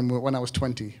 But when I was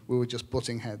 20, we were just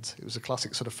butting heads. It was a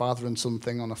classic sort of father and son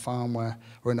thing on a farm or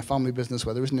in a family business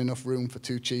where there isn't enough room for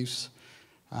two chiefs.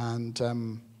 And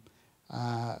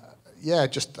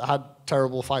just I had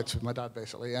terrible fights with my dad,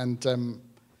 basically, and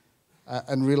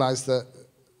realized that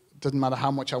it doesn't matter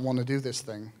how much I want to do this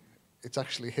thing, it's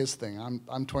actually his thing.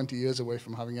 I'm 20 years away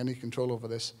from having any control over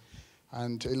this.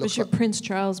 And it looks your Prince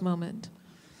Charles moment.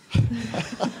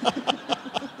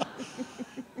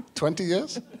 20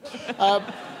 years? Oh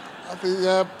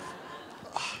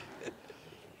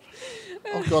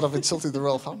God, I've insulted the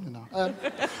royal family now.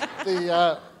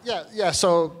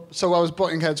 So I was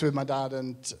butting heads with my dad,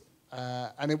 and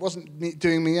it wasn't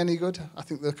doing me any good. I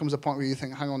think there comes a point where you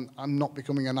think, hang on, I'm not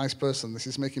becoming a nice person. This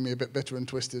is making me a bit bitter and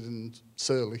twisted and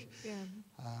surly. Yeah.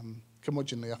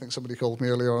 Curmudgeonly, I think somebody called me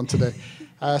earlier on today.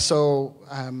 I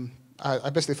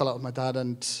basically fell out with my dad,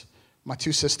 and my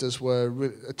two sisters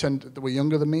were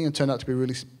younger than me and turned out to be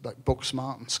really book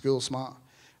smart and school smart.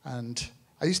 And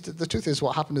the truth is,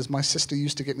 what happened is my sister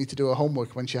used to get me to do her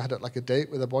homework when she had a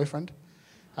date with a boyfriend,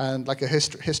 and like a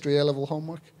history A-level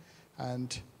homework.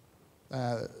 And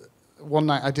one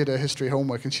night I did her history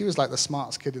homework, and she was like the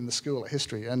smartest kid in the school at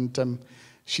history. And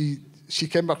she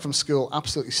came back from school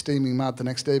absolutely steaming mad the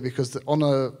next day because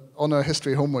on her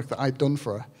history homework that I'd done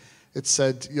for her, it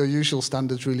said, your usual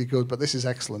standard's really good, but this is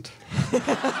excellent.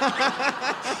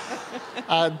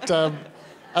 And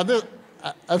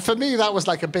for me, that was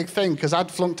like a big thing, because I'd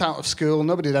flunked out of school.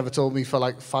 Nobody had ever told me for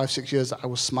like 5-6 years that I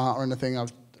was smart or anything.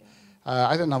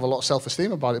 I didn't have a lot of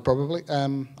self-esteem about it, probably.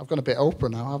 I've gone a bit Oprah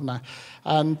now, haven't I?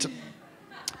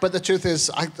 But the truth is,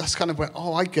 I just kind of went,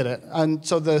 oh, I get it. And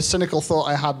so the cynical thought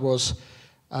I had was,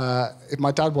 if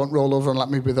my dad won't roll over and let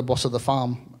me be the boss of the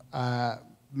farm,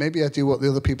 maybe I do what the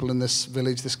other people in this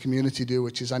village, this community do,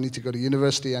 which is I need to go to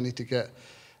university, I need to get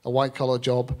a white-collar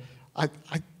job.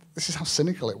 This is how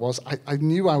cynical it was. I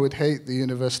knew I would hate the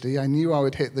university, I knew I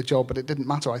would hate the job, but it didn't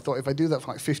matter. I thought if I do that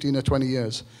for like 15 or 20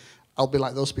 years, I'll be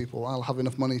like those people. I'll have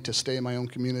enough money to stay in my own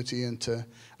community and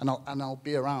I'll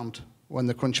be around when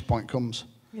the crunch point comes.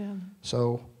 Yeah.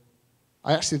 So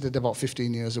I actually did about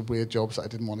 15 years of weird jobs that I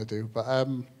didn't want to do,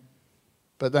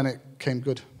 but then it came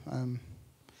good.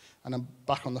 And I'm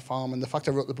back on the farm, and the fact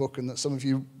I wrote the book and that some of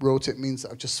you wrote it means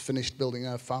that I've just finished building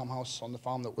a farmhouse on the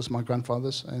farm that was my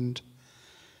grandfather's, and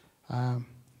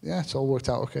yeah, it's all worked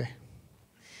out okay.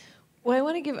 Well, I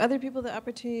want to give other people the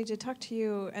opportunity to talk to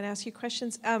you and ask you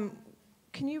questions.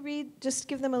 Can you just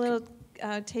give them a little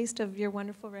taste of your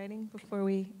wonderful writing before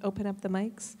we open up the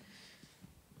mics?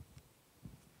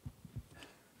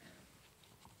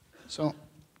 So,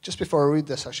 just before I read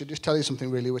this, I should just tell you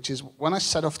something really, which is when I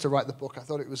set off to write the book, I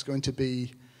thought it was going to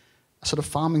be a sort of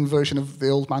farming version of The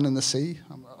Old Man and the Sea.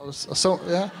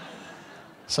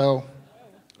 So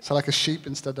like a sheep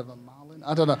instead of a marlin.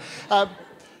 I don't know.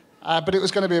 But it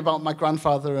was going to be about my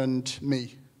grandfather and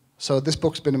me. So this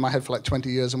book's been in my head for like 20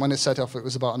 years, and when it set off, it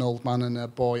was about an old man and a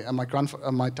boy, and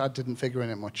my dad didn't figure in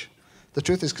it much. The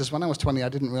truth is, because when I was 20, I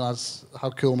didn't realize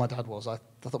how cool my dad was. I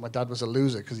thought my dad was a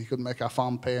loser because he couldn't make our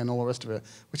farm pay and all the rest of it,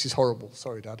 which is horrible.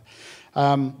 Sorry, Dad.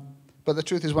 But the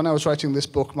truth is, when I was writing this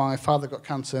book, my father got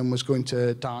cancer and was going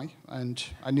to die, and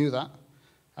I knew that.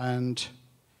 And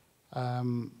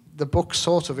the book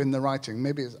sort of, in the writing,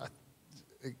 maybe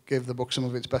it gave the book some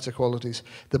of its better qualities.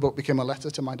 The book became a letter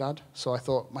to my dad, so I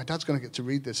thought, my dad's going to get to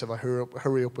read this if I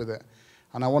hurry up with it.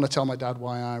 And I want to tell my dad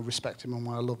why I respect him and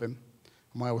why I love him,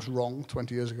 and why I was wrong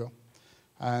 20 years ago.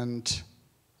 And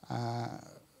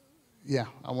yeah,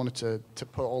 I wanted to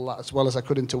put all that as well as I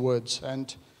could into words.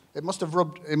 And it must have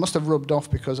rubbed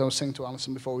off, because I was saying to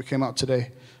Alison before we came out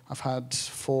today, I've had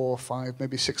 4, 5,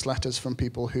 maybe 6 letters from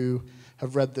people who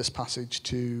have read this passage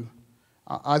to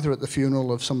either at the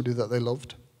funeral of somebody that they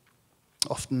loved,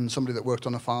 often somebody that worked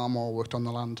on a farm or worked on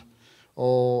the land,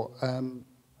 or I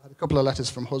had a couple of letters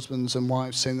from husbands and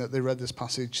wives saying that they read this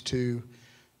passage to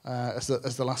as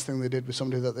the last thing they did with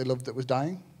somebody that they loved that was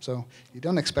dying. So you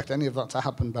don't expect any of that to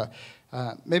happen, but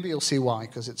maybe you'll see why,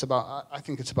 because I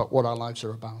think it's about what our lives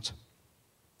are about.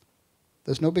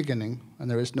 There's no beginning and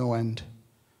there is no end.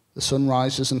 The sun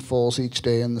rises and falls each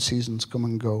day, and the seasons come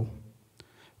and go.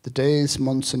 The days,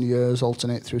 months, and years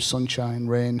alternate through sunshine,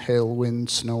 rain, hail, wind,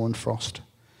 snow, and frost.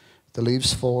 The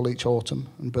leaves fall each autumn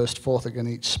and burst forth again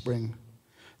each spring.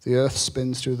 The earth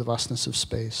spins through the vastness of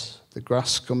space. The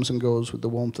grass comes and goes with the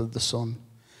warmth of the sun.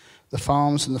 The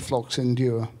farms and the flocks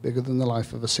endure, bigger than the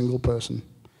life of a single person.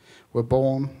 We're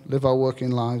born, live our working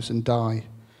lives, and die,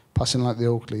 passing like the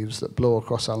oak leaves that blow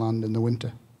across our land in the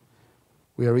winter.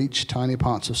 We are each tiny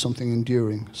parts of something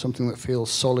enduring, something that feels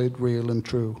solid, real, and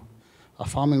true. Our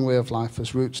farming way of life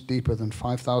has roots deeper than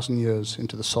 5,000 years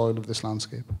into the soil of this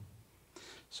landscape.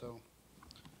 So,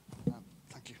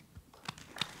 thank you.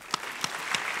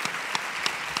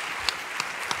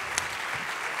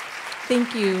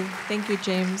 Thank you,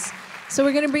 James. So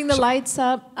we're going to bring the lights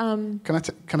up. Can I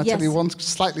yes. tell you one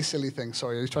slightly silly thing?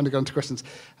 Sorry, I was trying to go into questions.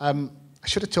 I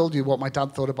should have told you what my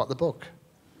dad thought about the book.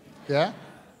 Yeah?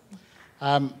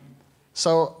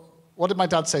 So what did my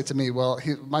dad say to me? Well,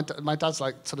 my dad's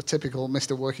like sort of typical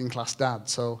Mr. Working Class dad.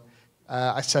 So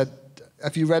I said,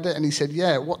 have you read it? And he said,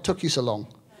 yeah. What took you so long?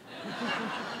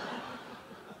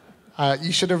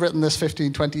 You should have written this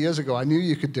 15, 20 years ago. I knew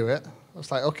you could do it. I was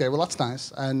like, okay, well, that's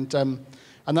nice. And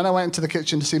then I went into the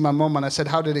kitchen to see my mum, and I said,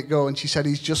 how did it go? And she said,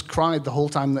 he's just cried the whole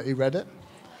time that he read it.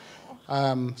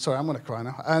 Sorry, I'm going to cry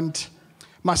now. And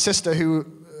my sister, who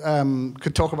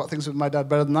could talk about things with my dad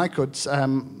better than I could,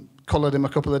 collared him a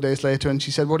couple of days later, and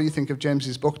she said, what do you think of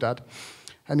James's book, Dad?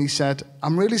 And he said,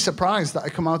 I'm really surprised that I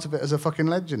come out of it as a fucking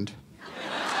legend.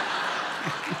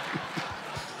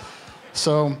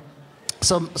 So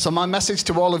my message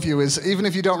to all of you is, even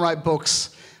if you don't write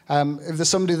books, if there's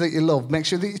somebody that you love, make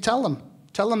sure that you tell them.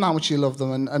 Tell them how much you love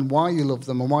them and why you love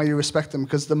them and why you respect them,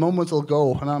 because the moment will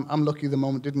go, and I'm lucky the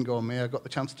moment didn't go on me. I got the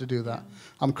chance to do that.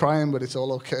 I'm crying, but it's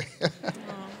all okay.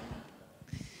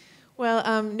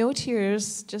 Well, no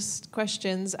tears, just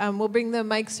questions. We'll bring the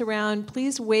mics around.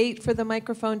 Please wait for the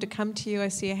microphone to come to you. I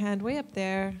see a hand way up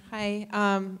there. Hi.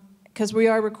 Because we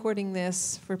are recording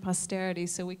this for posterity,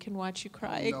 so we can watch you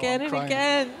cry again and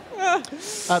again.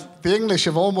 The English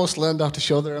have almost learned how to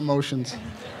show their emotions.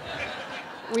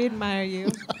 We admire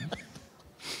you.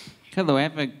 Hello, I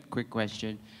have a quick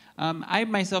question. I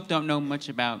myself don't know much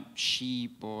about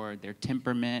sheep or their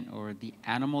temperament or the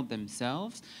animal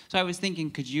themselves. So I was thinking,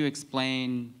 could you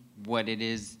explain what it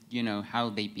is, you know,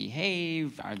 how they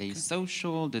behave? Are they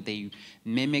social? Do they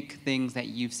mimic things that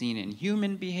you've seen in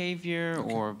human behavior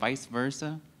or vice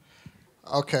versa?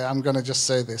 Okay, I'm going to just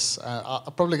say this.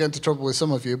 I'll probably get into trouble with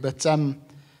some of you, but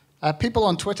people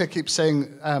on Twitter keep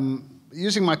saying,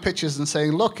 using my pictures and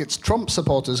saying, look, it's Trump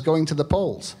supporters going to the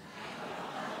polls.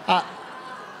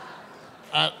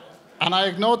 And I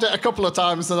ignored it a couple of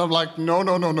times, and I'm like, no.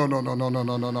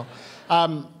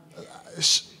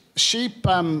 Sheep,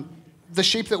 the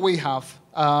sheep that we have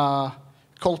are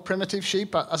called primitive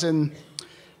sheep, as in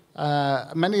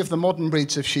many of the modern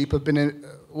breeds of sheep have been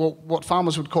what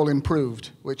farmers would call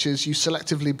improved, which is you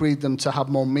selectively breed them to have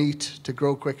more meat, to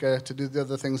grow quicker, to do the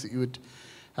other things that you would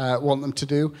want them to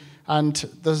do. And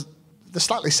the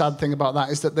slightly sad thing about that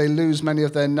is that they lose many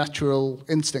of their natural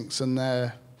instincts and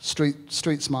their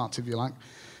street smarts, if you like.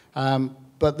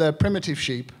 But the primitive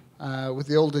sheep, with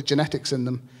the older genetics in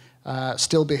them,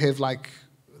 still behave like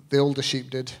the older sheep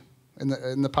did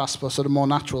in the past, but sort of more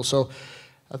natural. So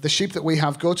the sheep that we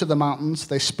have go to the mountains.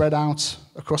 They spread out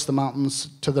across the mountains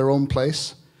to their own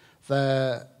place.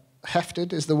 They're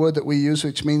hefted is the word that we use,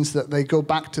 which means that they go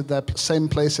back to their same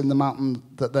place in the mountain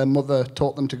that their mother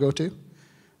taught them to go to.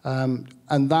 And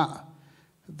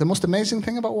the most amazing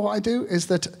thing about what I do is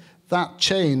that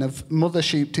chain of mother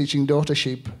sheep teaching daughter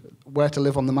sheep where to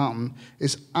live on the mountain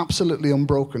is absolutely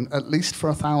unbroken, at least for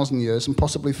 1,000 years and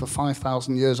possibly for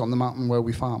 5,000 years on the mountain where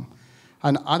we farm.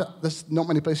 And there's not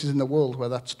many places in the world where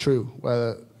that's true,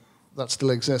 where that still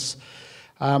exists.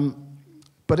 But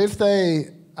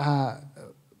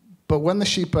when the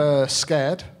sheep are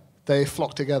scared, they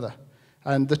flock together.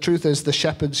 And the truth is the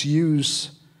shepherds use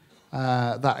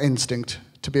that instinct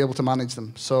to be able to manage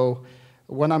them. So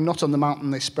when I'm not on the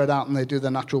mountain, they spread out and they do their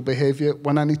natural behavior.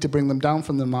 When I need to bring them down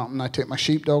from the mountain, I take my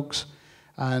sheepdogs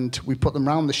and we put them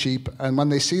around the sheep. And when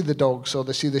they see the dogs or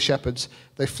they see the shepherds,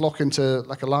 they flock into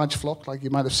like a large flock, like you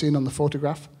might have seen on the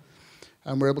photograph.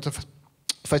 And we're able to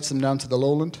fetch them down to the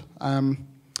lowland.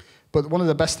 But one of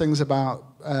the best things about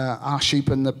our sheep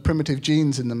and the primitive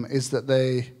genes in them is that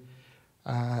they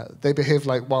behave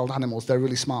like wild animals. They're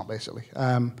really smart, basically.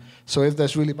 So if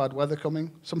there's really bad weather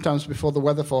coming, sometimes before the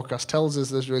weather forecast tells us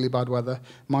there's really bad weather,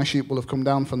 my sheep will have come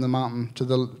down from the mountain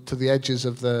to the edges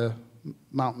of the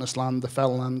mountainous land, the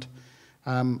fell land,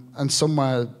 and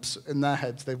somewhere in their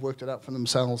heads they've worked it out for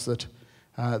themselves that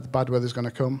the bad weather's going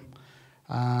to come.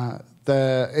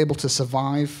 They're able to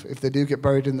survive if they do get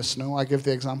buried in the snow. I give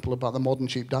the example about the modern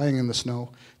sheep dying in the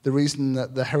snow. The reason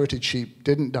that the heritage sheep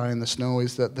didn't die in the snow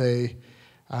is that they,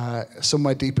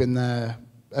 somewhere deep in their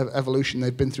evolution,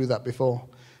 they've been through that before.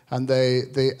 And they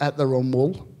ate their own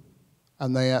wool,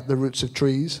 and they ate the roots of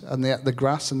trees, and they ate the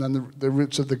grass, and then the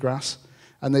roots of the grass.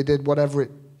 And they did whatever it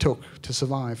took to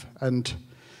survive. And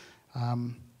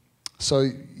so,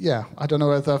 yeah, I don't know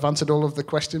whether I've answered all of the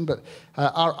question, but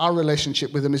our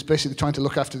relationship with them is basically trying to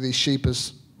look after these sheep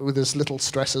with as little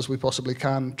stress as we possibly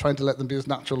can, trying to let them be as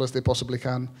natural as they possibly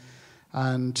can.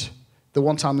 And the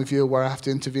one time of year where I have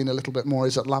to intervene a little bit more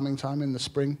is at lambing time in the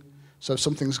spring. So if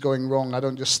something's going wrong, I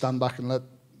don't just stand back and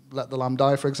let the lamb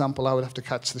die, for example. I would have to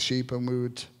catch the sheep and we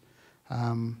would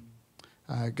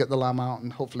get the lamb out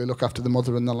and hopefully look after the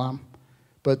mother and the lamb.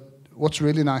 But what's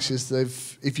really nice is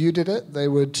if you did it,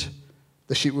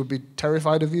 the sheep would be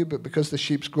terrified of you, but because the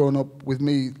sheep's grown up with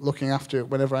me looking after it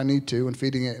whenever I need to and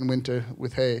feeding it in winter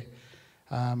with hay,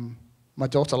 my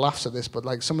daughter laughs at this, but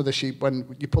like some of the sheep,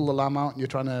 when you pull the lamb out and you're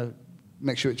trying to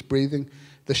make sure it's breathing,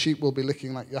 the sheep will be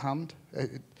licking like your hand.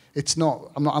 I'm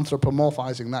not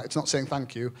anthropomorphizing that. It's not saying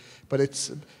thank you, but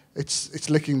it's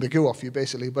licking the goo off you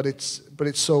basically. But it's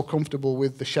so comfortable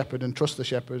with the shepherd and trusts the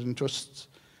shepherd and trusts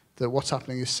that what's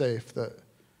happening is safe, that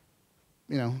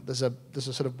there's a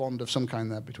sort of bond of some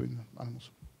kind there between the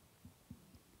animals.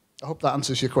 I hope that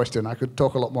answers your question. I could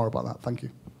talk a lot more about that. Thank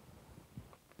you.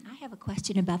 I have a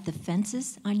question about the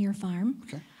fences on your farm.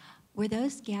 Okay. Were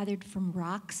those gathered from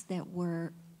rocks that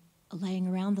were laying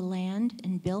around the land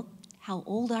and built? How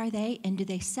old are they, and do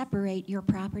they separate your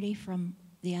property from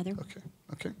the other?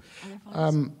 Okay.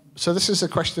 So this is a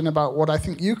question about what I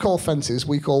think you call fences,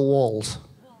 we call walls,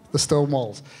 the stone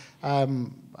walls.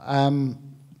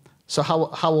 So how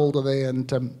old are they? And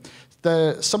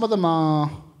some of them are,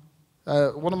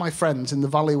 one of my friends in the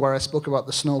valley where I spoke about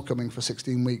the snow coming for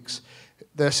 16 weeks,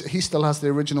 he still has the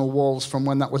original walls from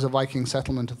when that was a Viking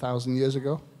settlement 1,000 years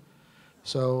ago.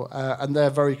 So, and they're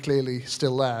very clearly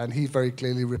still there, and he very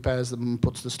clearly repairs them and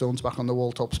puts the stones back on the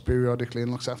wall tops periodically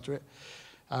and looks after it.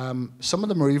 Some of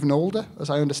them are even older, as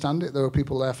I understand it. There were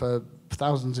people there for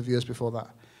thousands of years before that.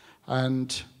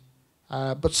 And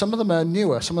but some of them are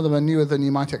newer. Some of them are newer than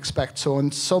you might expect. So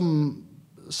in some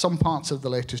parts of the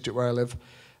Lake District where I live,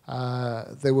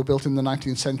 they were built in the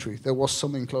 19th century. There was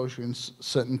some enclosure in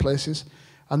certain places.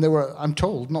 And they were, I'm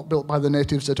told, not built by the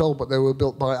natives at all, but they were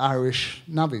built by Irish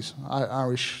navvies,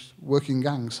 Irish working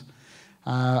gangs.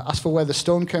 As for where the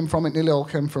stone came from, it nearly all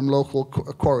came from local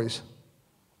quarries.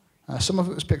 Some of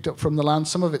it was picked up from the land,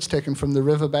 some of it's taken from the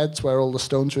riverbeds where all the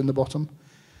stones are in the bottom,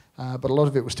 but a lot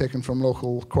of it was taken from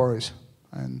local quarries.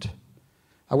 And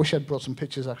I wish I'd brought some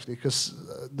pictures, actually, because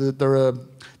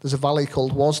there's a valley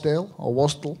called Wasdale, or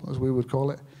Wasdale, as we would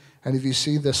call it, and if you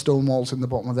see the stone walls in the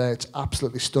bottom of there, it's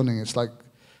absolutely stunning. It's like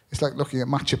looking at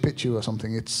Machu Picchu or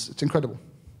something. It's incredible.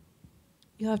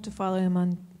 You'll have to follow him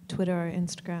on Twitter or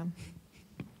Instagram.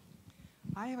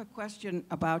 I have a question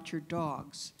about your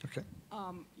dogs. Okay.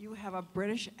 You have a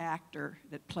British actor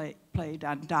that played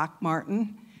on Doc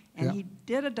Martin, and Yeah. he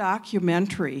did a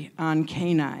documentary on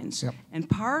canines. Yep. And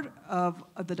part of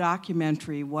the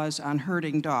documentary was on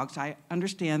herding dogs. I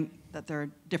understand that there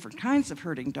are different kinds of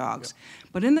herding dogs. Yep.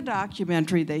 But in the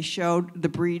documentary, they showed the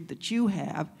breed that you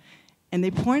have, and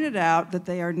they pointed out that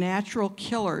they are natural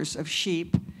killers of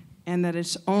sheep and that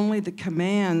it's only the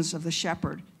commands of the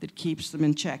shepherd that keeps them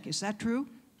in check. Is that true?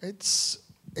 It's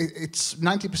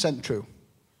 90% true.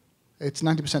 It's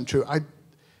 90% true.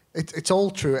 It's all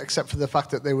true except for the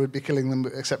fact that they would be killing them,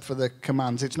 except for the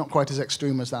commands. It's not quite as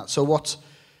extreme as that. So what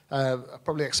I'll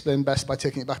probably explain best by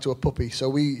taking it back to a puppy. So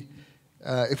we,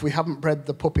 if we haven't bred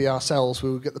the puppy ourselves,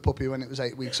 we would get the puppy when it was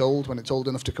 8 weeks old, when it's old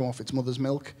enough to come off its mother's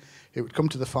milk. It would come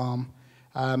to the farm.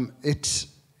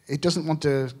 It doesn't want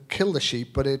to kill the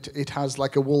sheep, but it has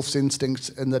like a wolf's instinct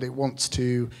in that it wants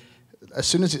to, as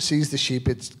soon as it sees the sheep,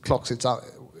 it clocks its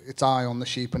eye on the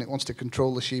sheep, and it wants to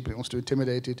control the sheep, and it wants to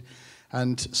intimidate it,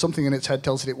 and something in its head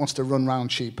tells it wants to run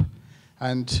round sheep.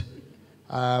 And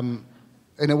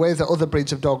in a way that other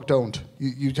breeds of dog don't.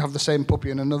 You have the same puppy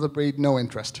in another breed, no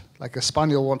interest. Like a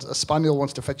spaniel wants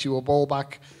to fetch you a ball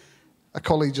back, a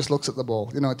collie just looks at the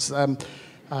ball. You know, it's...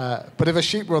 but if a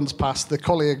sheep runs past, the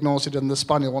collie ignores it and the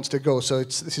spaniel wants to go. So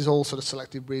this is all sort of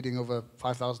selective breeding over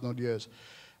 5,000 odd years.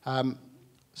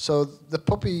 So the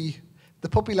puppy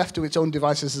left to its own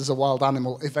devices as a wild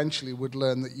animal eventually would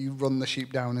learn that you run the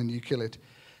sheep down and you kill it.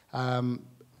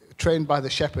 Trained by the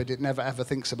shepherd, it never ever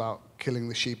thinks about killing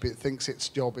the sheep. It thinks its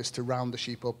job is to round the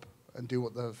sheep up and do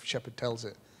what the shepherd tells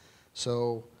it.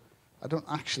 So I don't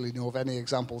actually know of any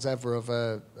examples ever of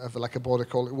like a border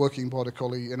collie, working border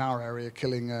collie in our area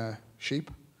killing a sheep,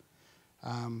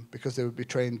 because they would be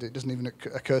trained. It doesn't even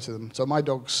occur to them. So my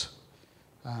dogs,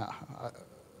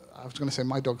 I was going to say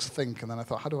my dogs think, and then I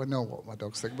thought, how do I know what my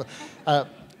dogs think? But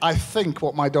I think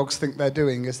what my dogs think they're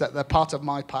doing is that they're part of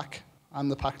my pack. I'm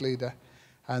the pack leader,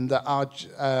 and that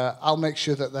I'll make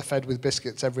sure that they're fed with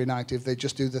biscuits every night if they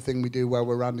just do the thing we do where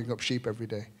we're rounding up sheep every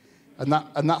day. And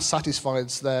that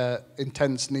satisfies their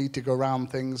intense need to go around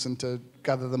things and to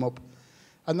gather them up.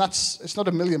 And it's not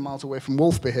a million miles away from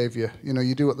wolf behavior. You know,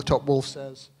 you do what the top wolf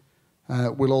says,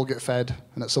 we'll all get fed,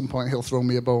 and at some point he'll throw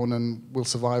me a bone and we'll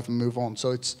survive and move on.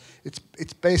 So it's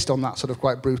based on that sort of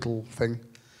quite brutal thing.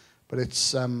 But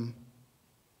it's,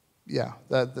 yeah,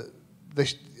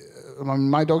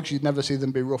 my dogs, you'd never see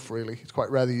them be rough, really. It's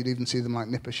quite rare that you'd even see them like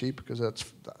nip a sheep, because I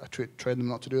train them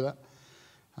not to do that.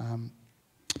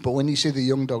 But when you see the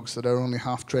young dogs that are only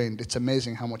half trained, it's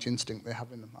amazing how much instinct they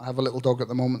have in them. I have a little dog at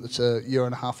the moment that's a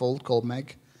 1.5 old called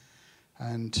Meg,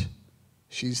 and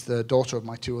she's the daughter of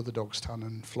my 2 other dogs, Tan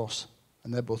and Floss,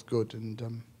 and they're both good.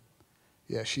 And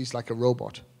yeah, she's like a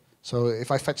robot. So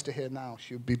if I fetched her here now,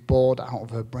 she would be bored out of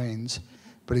her brains.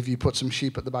 But if you put some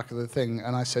sheep at the back of the thing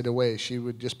and I said away, she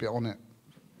would just be on it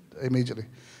immediately.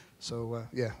 So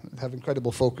yeah, they have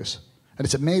incredible focus. And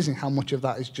it's amazing how much of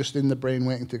that is just in the brain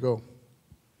waiting to go.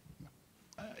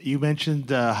 You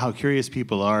mentioned how curious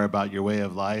people are about your way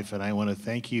of life, and I want to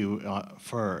thank you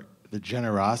for the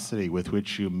generosity with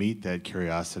which you meet that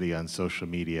curiosity on social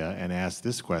media and ask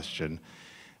this question.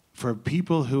 For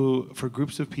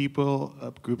groups of people,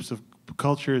 groups of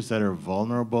cultures that are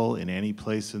vulnerable in any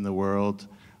place in the world,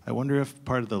 I wonder if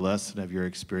part of the lesson of your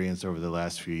experience over the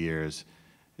last few years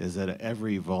is that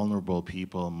every vulnerable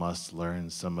people must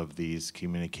learn some of these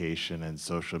communication and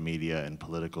social media and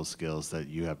political skills that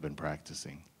you have been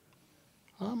practicing.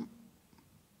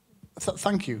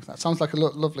 Thank you. That sounds like a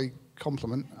lovely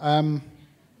compliment. I'm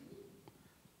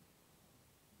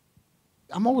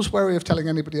always wary of telling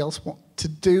anybody else what to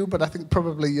do, but I think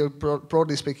probably,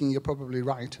 broadly speaking, you're probably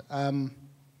right.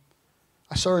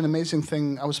 I saw an amazing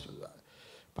thing. I was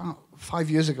about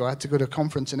 5 years ago. I had to go to a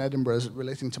conference in Edinburgh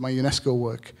relating to my UNESCO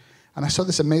work, and I saw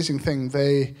this amazing thing.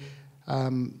 They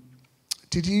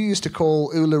Did you used to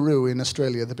call Uluru in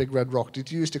Australia, the big red rock, did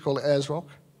you used to call it Ayers Rock?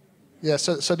 Yeah,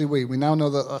 so did we. We now know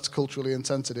that that's culturally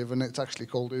insensitive, and it's actually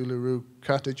called Uluru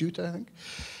Kata-Juta, I think.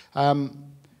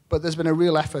 But there's been a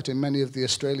real effort in many of the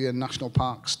Australian national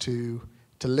parks to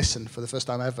listen for the first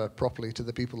time ever properly to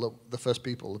the people, the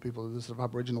sort of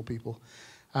Aboriginal people.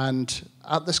 And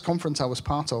at this conference I was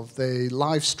part of, they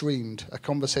live streamed a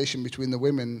conversation between the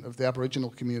women of the Aboriginal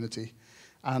community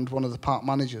and one of the park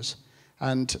managers.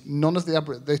 And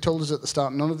they told us at the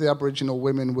start, none of the Aboriginal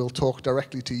women will talk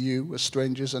directly to you as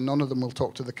strangers, and none of them will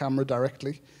talk to the camera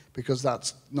directly, because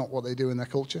that's not what they do in their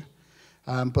culture.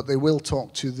 But they will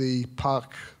talk to the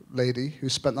park lady who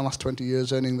spent the last 20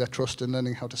 years earning their trust and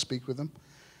learning how to speak with them.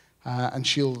 And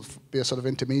she'll be a sort of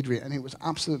intermediary. And it was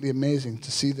absolutely amazing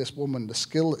to see this woman, the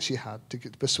skill that she had to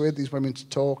persuade these women to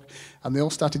talk. And they all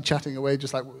started chatting away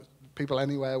just like people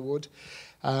anywhere would.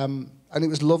 And it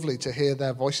was lovely to hear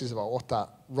their voices about what that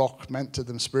rock meant to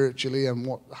them spiritually and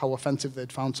how offensive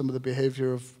they'd found some of the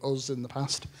behavior of us in the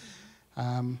past.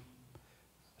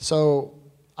 So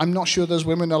I'm not sure those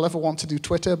women will ever want to do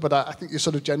Twitter, but I think your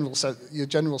sort of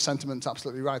general sentiment's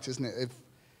absolutely right, isn't it?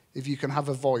 If you can have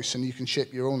a voice and you can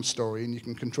shape your own story and you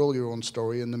can control your own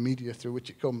story and the media through which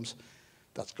it comes,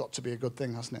 that's got to be a good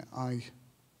thing, hasn't it?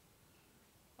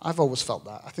 I've always felt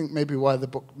that. I think maybe where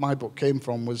my book came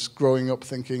from was growing up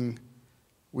thinking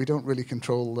we don't really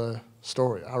control the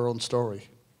story, our own story.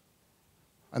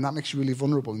 And that makes you really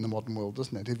vulnerable in the modern world,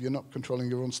 doesn't it? If you're not controlling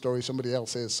your own story, somebody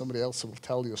else is. Somebody else will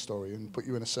tell your story and put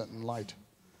you in a certain light.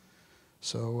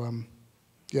 So,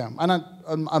 yeah.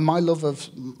 And my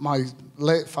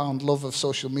late found love of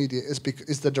social media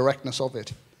is the directness of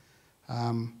it.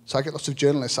 So I get lots of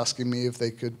journalists asking me if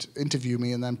they could interview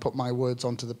me and then put my words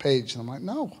onto the page. And I'm like,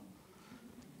 no.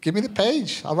 Give me the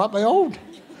page. I'll write my own.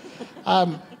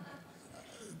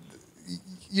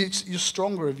 You're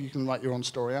stronger if you can write your own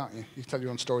story, aren't you? You tell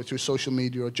your own story through social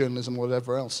media or journalism or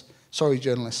whatever else. Sorry,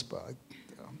 journalists, but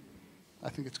I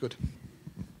think it's good.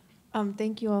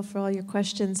 Thank you all for all your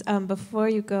questions. Before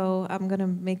you go, I'm going to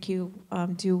make you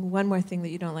do one more thing that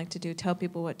you don't like to do, tell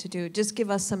people what to do. Just give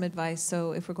us some advice.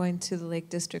 So if we're going to the Lake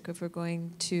District, if we're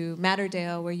going to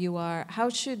Matterdale, where you are, how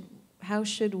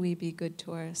should we be good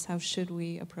tourists? How should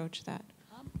we approach that?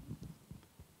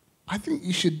 I think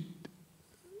you should,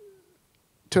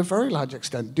 to a very large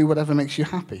extent, do whatever makes you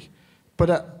happy.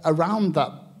 But around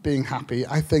that being happy,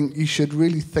 I think you should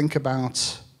really think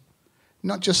about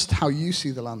not just how you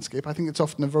see the landscape. I think it's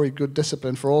often a very good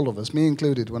discipline for all of us, me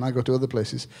included, when I go to other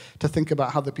places, to think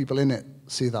about how the people in it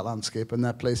see that landscape and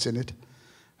their place in it.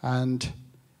 And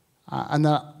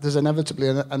that there's inevitably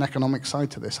an economic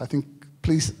side to this. I think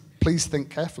please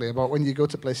think carefully about when you go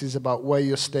to places about where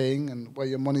you're staying and where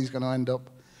your money's going to end up.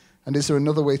 And is there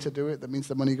another way to do it that means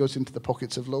the money goes into the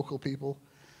pockets of local people?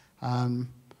 And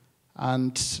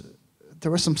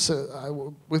there are some,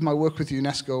 with my work with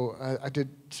UNESCO, I did,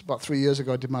 about 3 years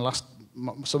ago, I did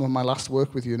some of my last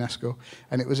work with UNESCO,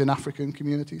 and it was in African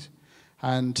communities.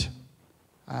 And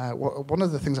one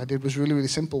of the things I did was really, really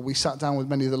simple. We sat down with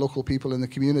many of the local people in the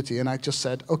community, and I just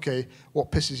said, okay,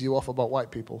 what pisses you off about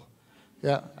white people?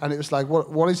 Yeah, and it was like, what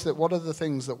are the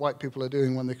things that white people are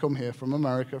doing when they come here from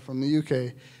America, from the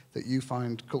UK, that you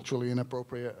find culturally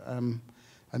inappropriate and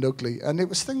ugly? And it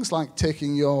was things like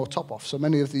taking your top off. So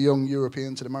many of the young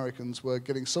Europeans and Americans were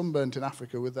getting sunburnt in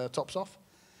Africa with their tops off.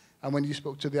 And when you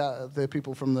spoke to the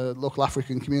people from the local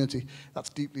African community, that's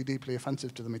deeply, deeply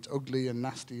offensive to them. It's ugly and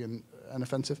nasty and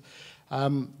offensive.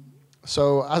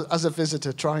 So as a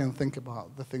visitor, try and think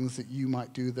about the things that you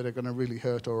might do that are going to really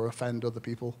hurt or offend other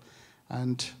people.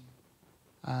 And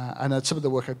some of the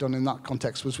work I've done in that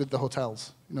context was with the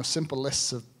hotels. Simple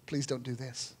lists of, please don't do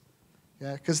this.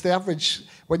 Yeah, because the average,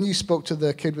 when you spoke to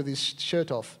the kid with his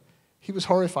shirt off, he was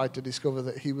horrified to discover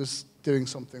that he was doing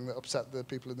something that upset the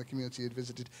people in the community he had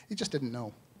visited. He just didn't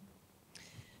know.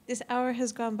 This hour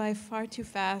has gone by far too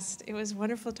fast. It was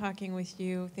wonderful talking with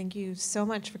you. Thank you so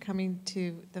much for coming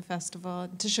to the festival,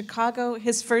 to Chicago,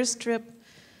 his first trip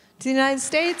to the United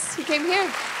States. He came here.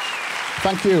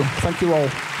 Thank you. Thank you all.